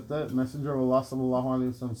narrates that the Messenger of Allah sallallahu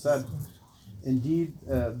alaihi wasallam said, indeed,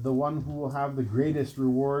 the one who will have the greatest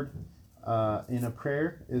reward in a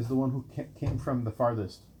prayer is the one who came from the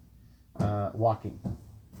farthest, walking.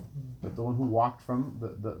 But the one who walked from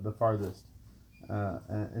the farthest.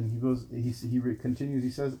 And he continues, he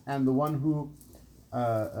says, and the one who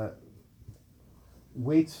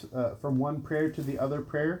waits from one prayer to the other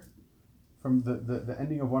prayer, from the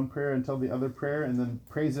ending of one prayer until the other prayer, and then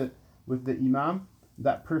prays it with the imam,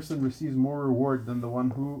 that person receives more reward than the one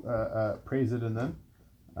who prays it and then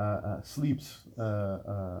sleeps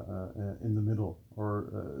in the middle.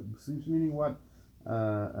 Or sleeps meaning what?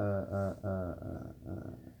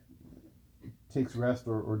 Takes rest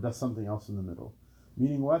or does something else in the middle.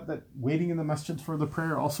 Meaning what? That waiting in the masjid for the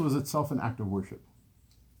prayer also is itself an act of worship.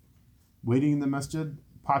 Waiting in the masjid,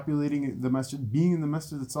 populating the masjid, being in the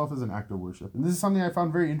masjid itself is an act of worship. And this is something I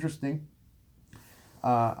found very interesting.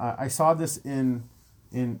 I saw this in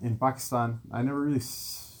Pakistan. I never really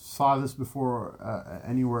saw this before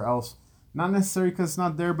anywhere else. Not necessarily because it's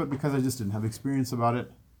not there, but because I just didn't have experience about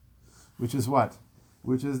it. Which is what?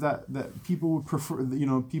 Which is that people would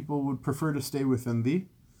prefer, to stay within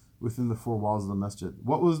the four walls of the masjid.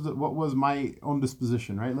 What was my own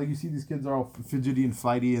disposition, right? Like, you see these kids are all fidgety and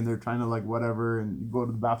flighty, and they're trying to like whatever, and you go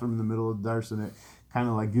to the bathroom in the middle of the dars, and it kind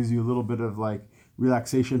of like gives you a little bit of like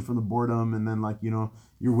relaxation from the boredom, and then like, you're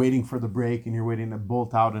waiting for the break, and you're waiting to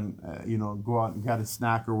bolt out and go out and get a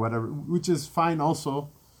snack or whatever, which is fine also.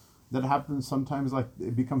 That happens sometimes, like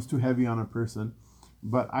it becomes too heavy on a person.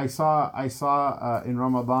 But I saw in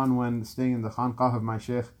Ramadan, when staying in the khanqah of my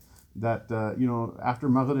sheikh, that after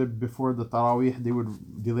Maghrib, before the Taraweeh, they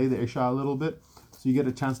would delay the Isha a little bit, so you get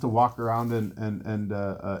a chance to walk around and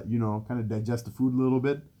kind of digest the food a little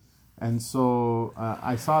bit. And so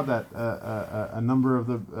I saw that a number of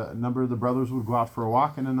the brothers would go out for a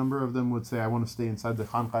walk, and a number of them would say, "I want to stay inside the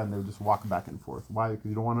khanqa," and they would just walk back and forth. Why? Because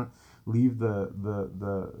you don't want to leave the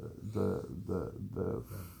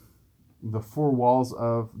four walls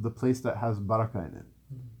of the place that has barakah in it.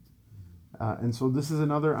 And so this is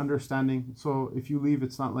another understanding. So if you leave,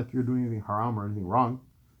 it's not like you're doing anything haram or anything wrong.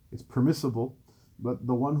 It's permissible. But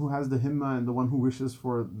the one who has the himma and the one who wishes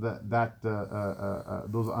for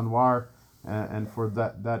those anwar and for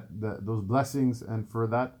those blessings and for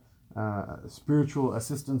that spiritual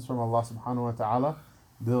assistance from Allah subhanahu wa ta'ala,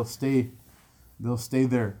 they'll stay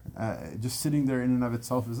there. Just sitting there in and of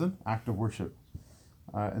itself is an act of worship.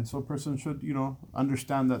 And so a person should,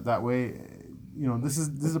 understand that way. This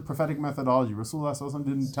is a prophetic methodology. Rasulullah sallallahu alaihi wasallam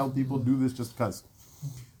didn't tell people do this just because.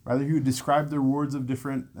 Rather, he would describe the rewards of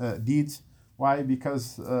different deeds. Why?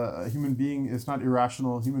 Because a human being is not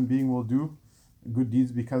irrational. A human being will do good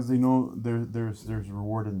deeds because they know there's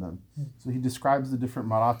reward in them. So he describes the different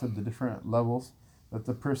maratib, the different levels, that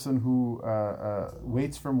the person who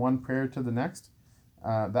waits from one prayer to the next,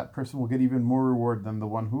 that person will get even more reward than the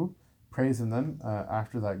one who prays and then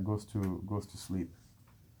after that goes to sleep.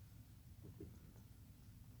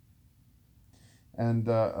 And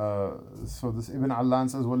so this Ibn Allan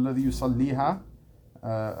says, وَالَّذِي يُصَلِّيهَا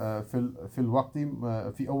في الوقت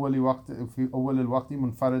في أول الوقت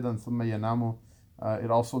منفردا ثم ينام. It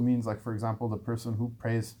also means, like, for example, the person who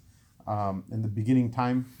prays in the beginning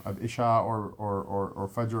time of Isha or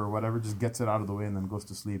Fajr or whatever, just gets it out of the way and then goes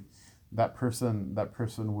to sleep. That person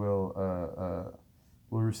will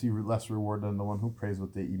receive less reward than the one who prays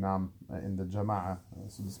with the Imam in the Jama'ah.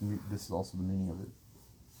 So this is also the meaning of it.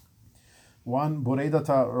 وعن بريدة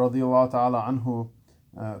رضي الله تعالى عنه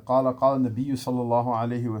قال النبي صلى الله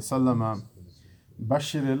عليه وسلم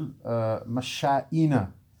بشر المشائين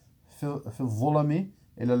في الظلم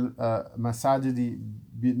إلى المساجد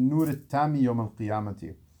بالنور التام يوم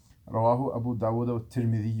القيامة. رواه أبو داود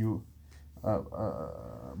والترمذي.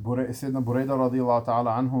 Sayyidina Burayda radiallahu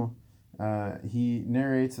ta'ala anhu, he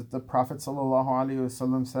narrates that the Prophet sallallahu alaihi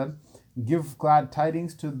wasallam said, "Give glad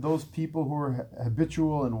tidings to those people who are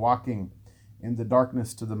habitual in walking in the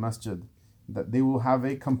darkness to the masjid, that they will have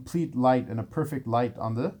a complete light and a perfect light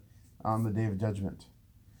on the day of judgment."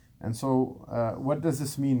 And so what does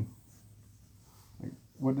this mean?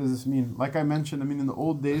 What does this mean? Like I mentioned, in the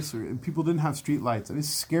old days, people didn't have street lights. It's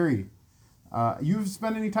scary. You've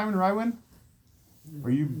spent any time in Raiwan?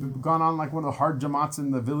 Or you've gone on like one of the hard jamats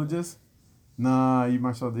in the villages? Nah,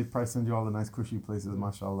 mashallah, they probably send you all the nice cushy places,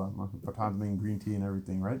 mashallah. Patans making green tea and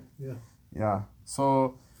everything, right? Yeah. Yeah.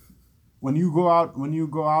 So when you go out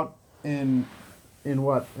in the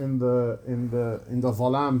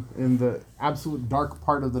zalam, in the absolute dark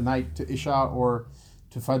part of the night to Isha or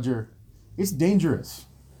to Fajr, it's dangerous.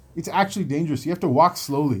 It's actually dangerous. You have to walk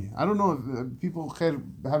slowly. I don't know if people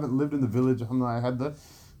haven't lived in the village. Alhamdulillah, I had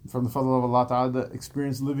from the fadl of Allah Ta'ala, the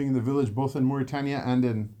experience living in the village, both in Mauritania and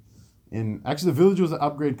in actually the village was an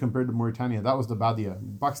upgrade compared to Mauritania. That was the Badia.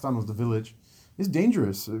 Pakistan was the village. It's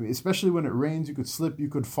dangerous, especially when it rains. You could slip, you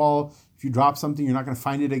could fall. If you drop something, you're not going to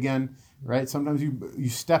find it again, right? Sometimes you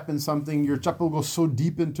step in something, your chappal goes so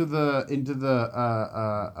deep into the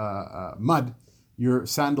mud, your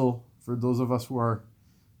sandal, for those of us who are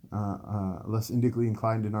less indically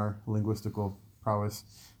inclined in our linguistical prowess,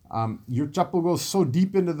 your chappal goes so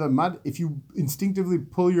deep into the mud, if you instinctively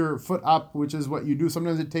pull your foot up, which is what you do,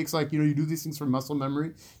 sometimes it takes you do these things for muscle memory,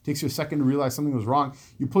 it takes you a second to realize something was wrong.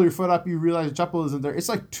 You pull your foot up, you realize your chappal isn't there. It's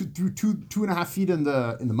like two and a half feet in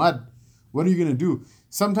the mud. What are you going to do?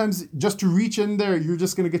 Sometimes just to reach in there, you're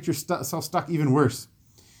just going to get yourself stuck even worse.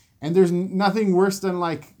 And there's nothing worse than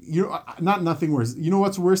not nothing worse. You know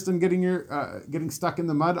what's worse than getting stuck in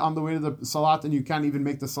the mud on the way to the salat and you can't even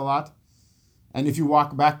make the salat? And if you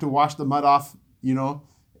walk back to wash the mud off,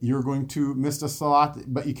 you're going to miss the salat,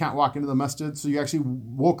 but you can't walk into the masjid. So you actually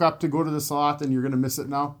woke up to go to the salat and you're going to miss it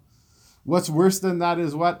now. What's worse than that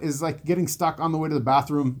is like getting stuck on the way to the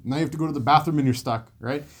bathroom. Now you have to go to the bathroom and you're stuck,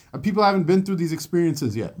 right? People haven't been through these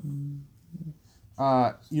experiences yet.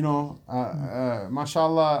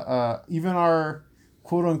 Mashallah, even our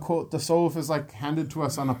quote unquote tasawwuf is like handed to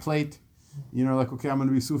us on a plate. Okay, I'm going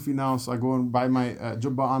to be Sufi now, so I go and buy my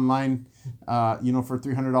jubba online, for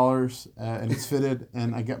 $300, and it's fitted,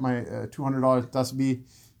 and I get my $200 tasbih,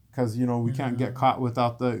 because, we can't get caught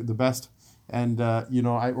without the best. And,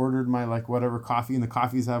 I ordered my, whatever coffee, and the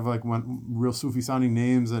coffees have, one real Sufi sounding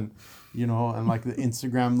names, and, you know, and like the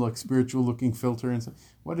Instagram like spiritual looking filter and stuff.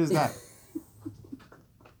 What is that?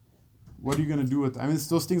 What are you gonna do with? I mean,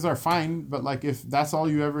 those things are fine, but like if that's all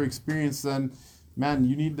you ever experience, then man,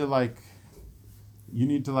 you need to like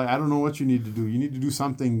I don't know what you need to do. You need to do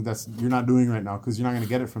something that's you're not doing right now because you're not gonna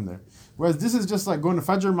get it from there. Whereas this is just like going to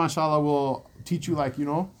Fajr, mashallah, will teach you like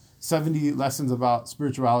 70 lessons about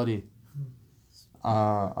spirituality.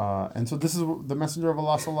 And so this is the Messenger of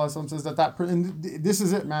Allah sallallahu alaihi wasallam says and this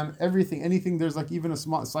is it, man. Anything there's like even a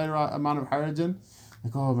slight amount of harajin,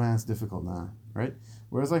 like oh man, it's difficult now, right?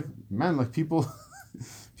 Whereas like man, like people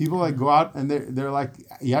like go out and they're like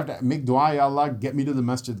you have to make dua, ya Allah, get me to the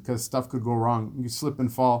masjid because stuff could go wrong. You slip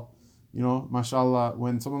and fall, mashallah.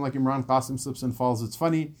 When someone like Imran Qasim slips and falls, it's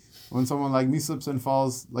funny. When someone like me slips and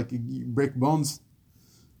falls, like you break bones.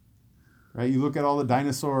 Right, you look at all the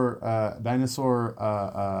dinosaur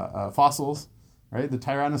fossils, right? The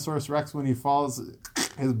Tyrannosaurus Rex, when he falls,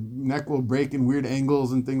 his neck will break in weird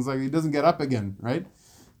angles and things like that. He doesn't get up again, right?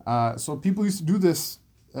 So people used to do this.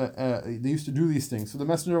 They used to do these things. So the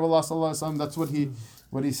Messenger of Allah sallallahu alaihi wasallam, that's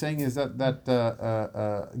what he's saying is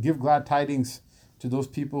that give glad tidings to those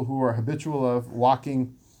people who are habitual of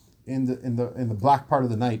walking in the black part of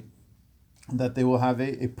the night, that they will have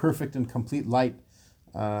a perfect and complete light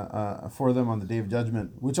for them on the Day of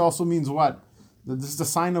Judgment, which also means what? That this is the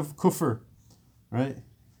sign of kufr, right?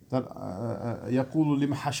 That يقول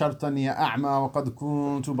لما حشرتني أعمى وقد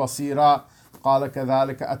كنت بصيرا قال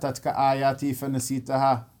كذلك أتتك آياتي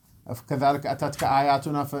فنسيتها كذلك أتتك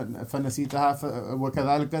آياتنا فنسيتها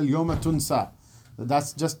وكذلك اليوم تنسى.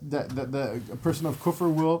 That's just the person of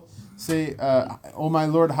kufr will say, oh my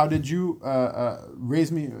Lord, how did you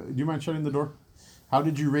raise me? Do you mind shutting the door? How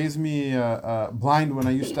did you raise me blind when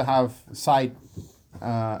I used to have sight?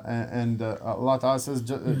 And Allah Ta'ala says,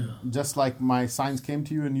 just like my signs came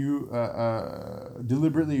to you and you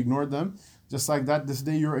deliberately ignored them, just like that, this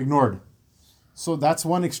day you're ignored. So that's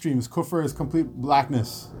one extreme. Kufr is complete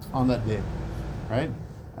blackness on that day, right?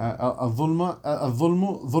 الظلم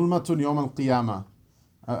ظلمة يوم القيامة.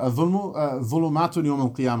 الظلم ظلمات يوم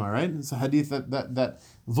القيامة, right? It's a hadith that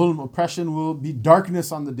dhulm, oppression, will be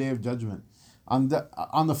darkness on the Day of Judgment. On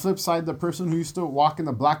the flip side, the person who used to walk in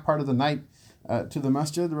the black part of the night to the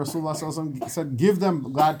masjid, Rasulullah sallallahu alaihi wasallam said, give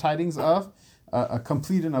them glad tidings of a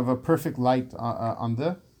complete and of a perfect light on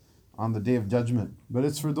the Day of Judgment. But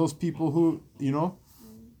it's for those people who,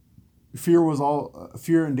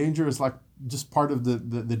 fear and danger is like just part of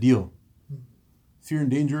the deal. Fear and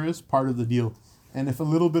danger is part of the deal. And if a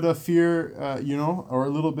little bit of fear, or a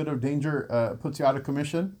little bit of danger puts you out of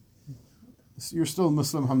commission, you're still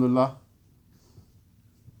Muslim, alhamdulillah.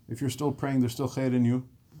 If you're still praying, there's still khair in you.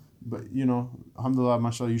 But, alhamdulillah,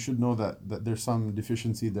 mashallah, you should know that there's some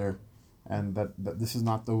deficiency there. And that this is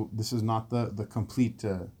not the complete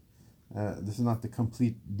this is not the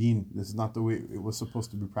complete deen. This is not the way it was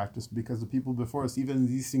supposed to be practiced, because the people before us, even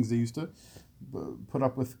these things, they used to put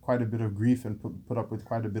up with quite a bit of grief and put up with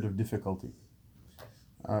quite a bit of difficulty,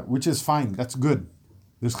 which is fine. That's good.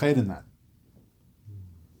 There's khair in that.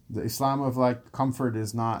 The Islam of like comfort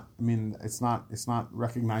is not. I mean, it's not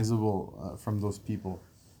recognizable from those people.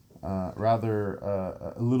 Rather,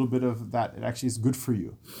 a little bit of that, it actually is good for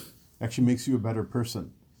you. It actually makes you a better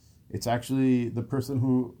person. It's actually the person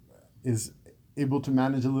who is able to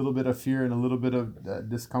manage a little bit of fear and a little bit of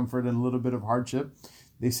discomfort and a little bit of hardship.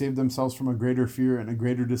 They save themselves from a greater fear and a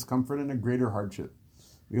greater discomfort and a greater hardship.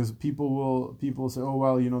 Because people say, oh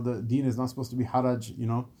well, the deen is not supposed to be haraj.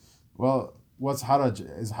 Well, what's haraj?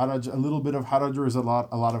 Is haraj a little bit of haraj, or is a lot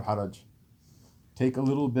of haraj? Take a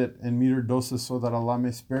little bit and meter doses so that Allah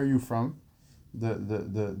may spare you from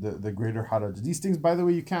the greater haraj. These things, by the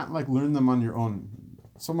way, you can't like learn them on your own.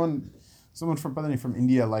 Someone from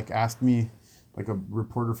India asked me, like a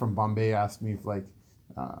reporter from Bombay asked me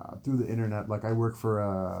through the internet, I work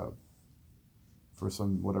for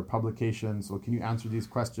some publication, so can you answer these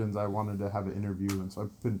questions? I wanted to have an interview, and so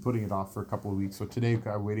I've been putting it off for a couple of weeks. So today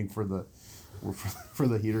I'm waiting for the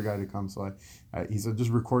heater guy to come. So he said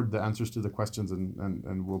just record the answers to the questions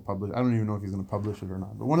and we'll publish. I don't even know if he's going to publish it or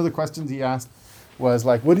not. But one of the questions he asked was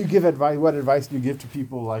what do you give advice? What advice do you give to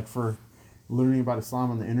people for learning about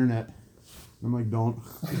Islam on the internet? And I'm don't.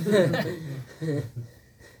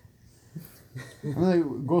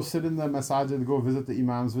 I'm go sit in the masajid, go visit the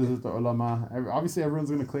imams, visit the ulama. Obviously,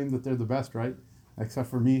 everyone's going to claim that they're the best, right? Except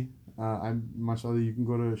for me. Mashallah, you can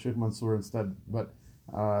go to Sheikh Mansour instead. But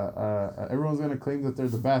everyone's going to claim that they're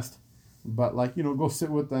the best. But go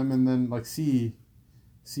sit with them and then see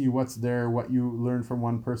what's there, what you learn from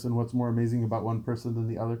one person, what's more amazing about one person than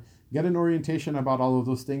the other. Get an orientation about all of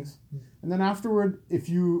those things. And then afterward, if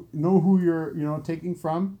you know who you're taking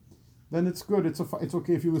from, then it's good. It's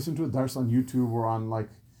okay if you listen to a dars on YouTube or on like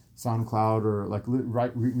SoundCloud or like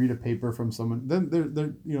read a paper from someone. Then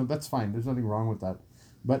that's fine. There's nothing wrong with that.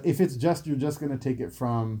 But if it's just you're just gonna take it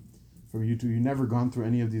from YouTube, you've never gone through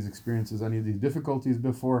any of these experiences, any of these difficulties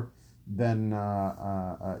before, then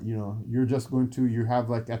you're just going to you have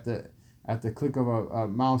like at the click of a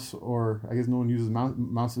mouse, or I guess no one uses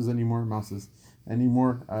mouses anymore.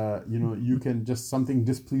 You can just something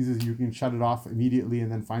displeases you can shut it off immediately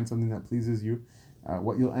and then find something that pleases you.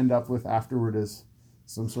 What you'll end up with afterward is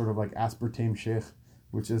some sort of like aspartame sheikh,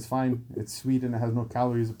 which is fine. It's sweet and it has no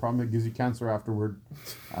calories. The problem, it gives you cancer afterward.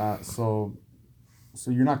 So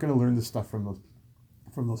you're not going to learn this stuff from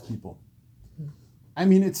those people. I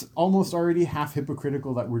mean, it's almost already half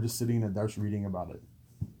hypocritical that we're just sitting in a dars reading about it.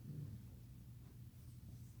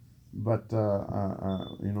 But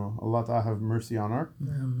Allah Ta'ala have mercy on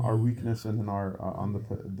our weakness and in our on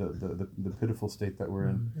the pitiful state that we're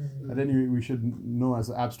in. At any rate, we should know as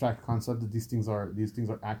an abstract concept that these things are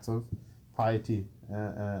acts of piety.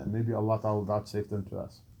 Maybe Allah Ta'ala will vouchsafe them to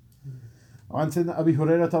us. وعن سيدنا أبي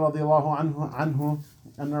هريرة رضي الله عنه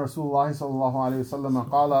أن رسول الله صلى الله عليه وسلم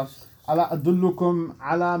قال ألا أدلكم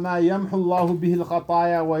على ما يمحو الله به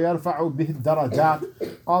الخطايا ويرفع به الدرجات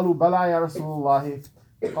قالوا بلى يا رسول الله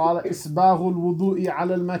قال إسباغ الوضوء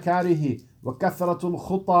على المكاره وكثرة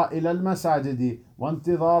الخطى إلى المساجد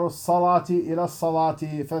وانتظار الصلاة إلى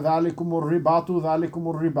الصلاة فذلكم الرباط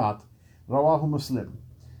رواه مسلم.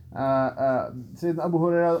 Sayyidina Abu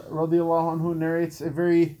Hurairah radiallahu anhu narrates a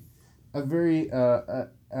very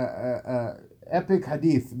epic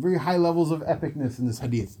hadith, very high levels of epicness in this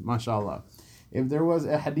hadith, mashallah. If there was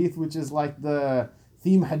a hadith which is like the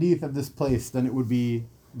theme hadith of this place, then it would be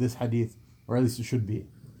this hadith, or at least it should be.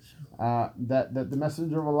 That the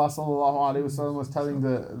Messenger of Allah sallallahu alaihi wasallam was telling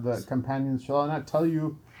the companions, shall I not tell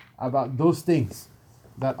you about those things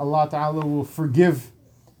that Allah Ta'ala will forgive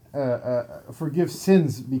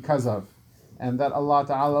sins because of, and that Allah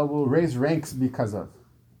Ta'ala will raise ranks because of.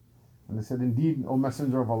 And they said, indeed, O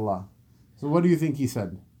Messenger of Allah. So what do you think he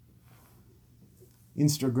said?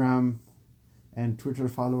 Instagram and Twitter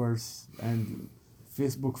followers and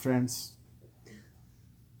Facebook friends.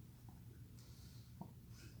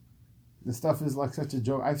 This stuff is like such a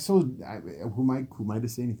joke. Who am I to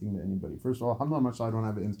say anything to anybody? First of all, alhamdulillah, mashallah, I don't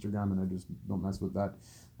have an Instagram and I just don't mess with that.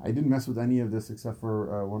 I didn't mess with any of this except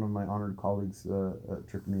for one of my honored colleagues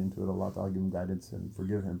tricked me into it. Allah Ta'ala give him guidance and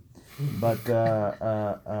forgive him. But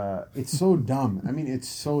it's so dumb. I mean, it's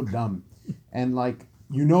so dumb. And like,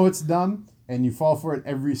 it's dumb and you fall for it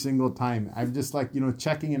every single time. I'm just like,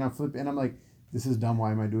 checking and I'm flipping and I'm like, this is dumb,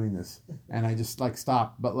 why am I doing this? And I just like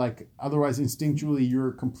stop. But like otherwise instinctually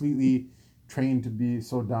you're completely trained to be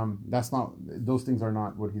so dumb. Those things are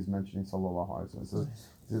not what he's mentioning, sallallahu alaihi wasallam. So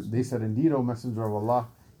they said, indeed, O Messenger of Allah,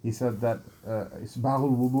 he said that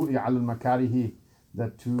isbaghul wudu'i ala al-makarihi,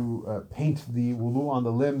 that to paint the wudu on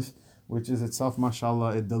the limbs, which is itself,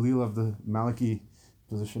 mashallah, a dalil of the Maliki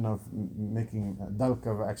position of making dalk,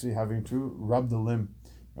 of actually having to rub the limb,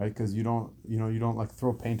 right? Because you don't like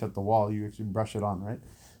throw paint at the wall, you actually brush it on, right?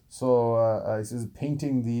 So he says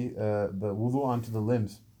painting the wudu onto the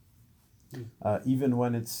limbs, even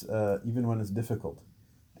when it's difficult.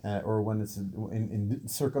 Or when it's in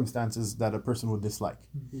circumstances that a person would dislike.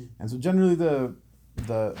 Mm-hmm. And so generally the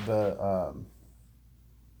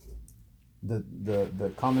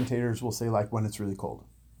commentators will say like when it's really cold.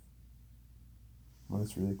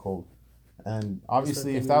 And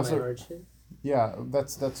obviously if that's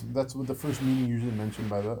that's what the first meaning usually mentioned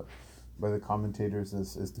by the commentators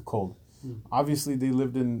is the cold. Obviously they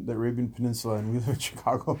lived in the Arabian Peninsula and we live in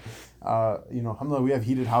Chicago. Alhamdulillah, we have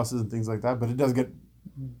heated houses and things like that, but it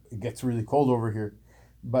gets really cold over here.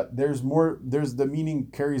 But the meaning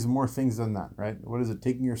carries more things than that, right? What is it?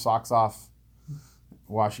 Taking your socks off,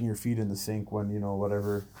 washing your feet in the sink when,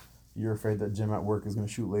 whatever, you're afraid that Jim at work is going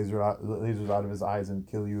to shoot lasers out of his eyes and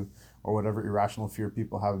kill you, or whatever irrational fear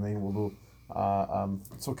people have in wudu.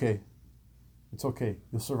 It's okay.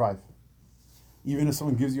 You'll survive. Even if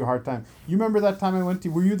someone gives you a hard time. You remember that time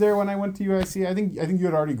were you there when I went to UIC? I think you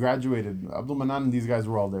had already graduated. Abdul Manan and these guys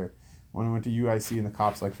were all there. When I went to UIC and the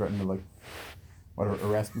cops threatened to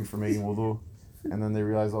arrest me for making wudu, and then they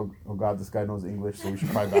realized, oh God, this guy knows English, so we should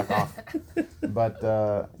probably back off. But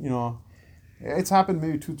it's happened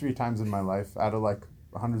maybe 2-3 times in my life out of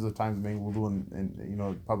hundreds of times making wudu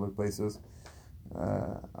in public places.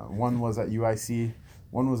 One was at UIC,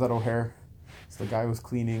 one was at O'Hare. So the guy was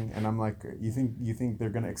cleaning, and I'm like, you think they're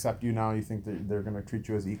gonna accept you now? You think that they're gonna treat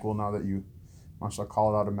you as equal now that you mashallah,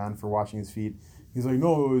 called out a man for washing his feet. He's like,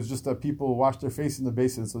 no, it was just that people washed their face in the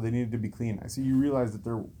basin, so they needed to be clean. I said, you realize that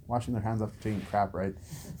they're washing their hands after taking crap, right?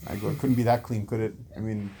 I go, it couldn't be that clean, could it? I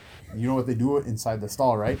mean, you know what they do inside the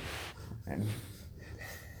stall, right? And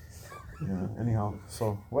anyhow,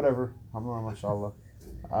 so whatever. Alhamdulillah, mashallah.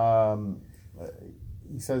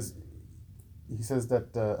 He says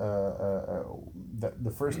that that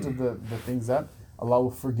the first of the things that Allah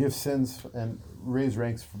will forgive sins and raise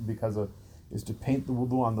ranks because of is to paint the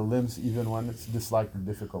wudu on the limbs even when it's disliked or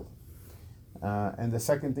difficult. And the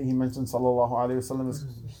second thing he mentioned, sallallahu alaihi wasallam,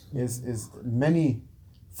 is many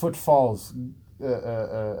footfalls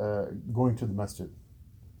going to the masjid.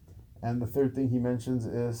 And the third thing he mentions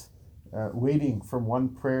is waiting from one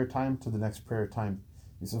prayer time to the next prayer time.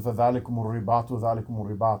 He says, فَذَلِكُمُ الرِّبَاطُ وَذَلِكُمُ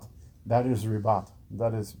الرِّبَاط. That is ribat.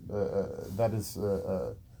 That is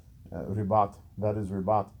ribat. That is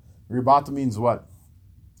ribat. Ribat means what?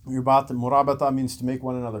 Ribat and murabata means to make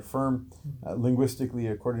one another firm, linguistically,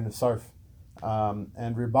 according to Sarf.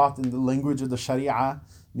 And ribat in the language of the Sharia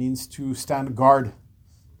means to stand guard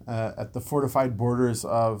at the fortified borders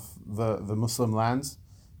of the Muslim lands,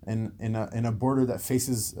 and in a border that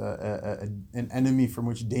faces an enemy from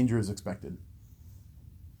which danger is expected.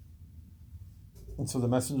 And so the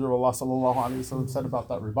Messenger of Allah sallallahu alaihi wasallam said about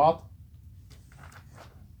that ribat.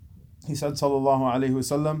 He said sallallahu alaihi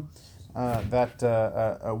wasallam that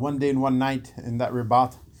one day and one night in that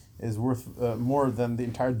ribat is worth more than the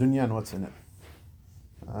entire dunya and what's in it.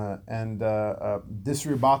 And this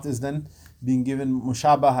ribat is then being given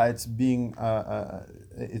mushabaha. It's being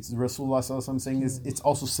it's Rasulullah sallallahu alaihi wasallam saying it's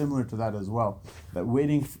also similar to that as well. That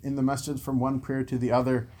waiting in the masjid from one prayer to the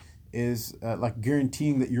other is like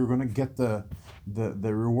guaranteeing that you're going to get the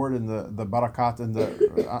reward and the barakat and the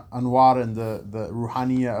anwar and the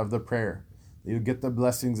ruhaniya of the prayer. You get the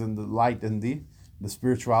blessings and the light and the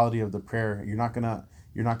spirituality of the prayer. You're not gonna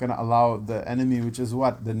allow the enemy, which is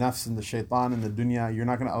what? The nafs and the shaitan and the dunya. You're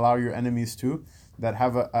not gonna allow your enemies that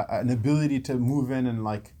have an ability to move in and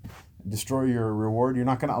like destroy your reward. You're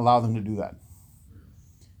not gonna allow them to do that.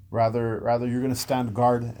 Rather you're gonna stand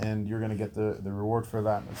guard and you're gonna get the reward for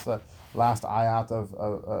that. It's the last ayat of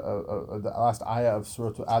the last ayah of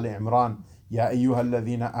Surah Ali Imran. Ya ayyuha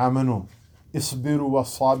alladhina amanu isbiru wa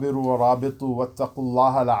sabiru wa rabitu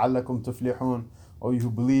wattaqullaha la'allakum tuflihun. O you who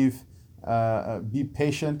believe, be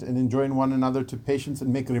patient and enjoin one another to patience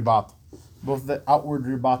and make ribat. Both the outward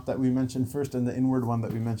ribat that we mentioned first and the inward one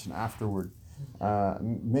that we mentioned afterward.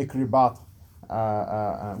 Make ribat,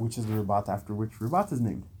 which is the ribat after which ribat is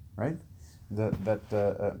named, right?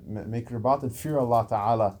 Make ribat and fear Allah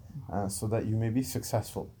Ta'ala so that you may be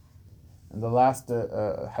successful. And the last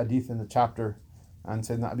hadith in the chapter, عن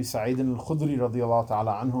سيدنا أبي سعيد الخدري رضي الله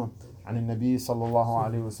تعالى عنه عن النبي صلى الله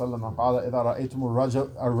عليه وسلم قال إذا رأيتم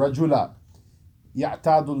الرجل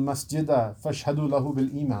يعتاد المسجد فاشهدوا له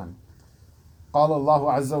بالإيمان قال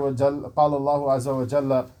الله عز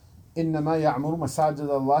وجل إنما يعمر مساجد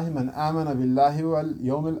الله من آمن بالله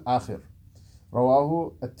واليوم الآخر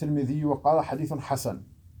رواه الترمذي وقال حديث حسن.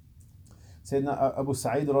 سيدنا أبو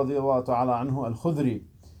سعيد رضي الله تعالى عنه الخدري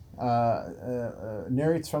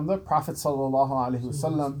narrates from the Prophet sallallahu alaihi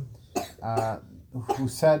wasallam, who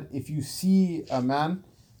said, if you see a man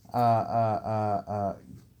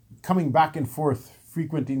coming back and forth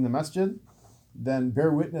frequenting the masjid, then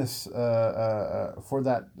bear witness for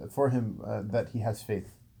him that he has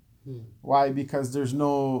faith. Why? Because there's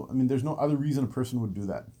no other reason a person would do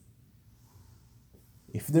that.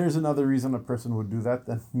 If there's another reason a person would do that,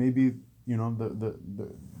 then maybe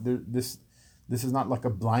this is not like a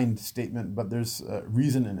blind statement, but there's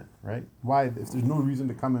reason in it, right? Why? If there's no reason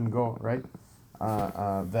to come and go, right?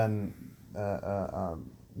 Then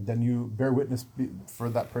you bear witness for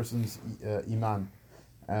that person's iman.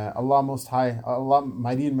 Allah Most High, Allah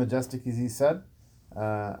Mighty and Majestic, as He said,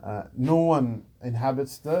 no one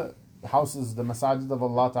inhabits the houses, the masajid of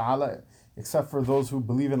Allah Ta'ala, except for those who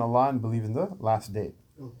believe in Allah and believe in the last day.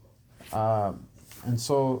 And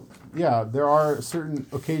so, yeah, there are certain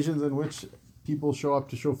occasions in which people show up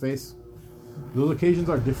to show face. Those occasions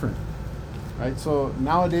are different, right? So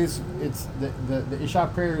nowadays, it's the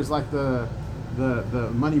Isha prayer is like the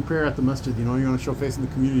money prayer at the masjid. You want to show face in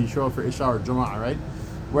the community, you show up for Isha or Jama'ah, right?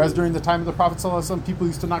 Whereas during the time of the Prophet ﷺ, people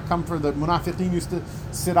used to not come for the munafiqeen, used to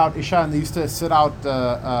sit out Isha and they used to sit out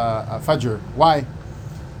Fajr. Why?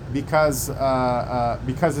 Because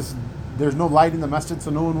there's no light in the masjid,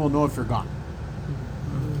 so no one will know if you're gone.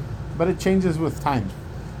 But it changes with time.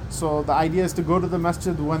 So the idea is to go to the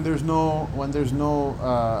masjid when there's no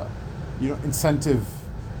incentive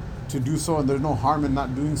to do so, and there's no harm in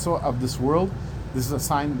not doing so of this world. This is a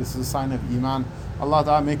sign of Iman. Allah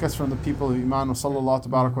Ta'ala make us from the people of Iman. Wa sallallahu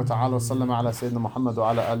tabarak wa ta'ala wa sallam ala Sayyidina Muhammad wa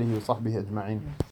ala alihi wa sahbihi ajma'in.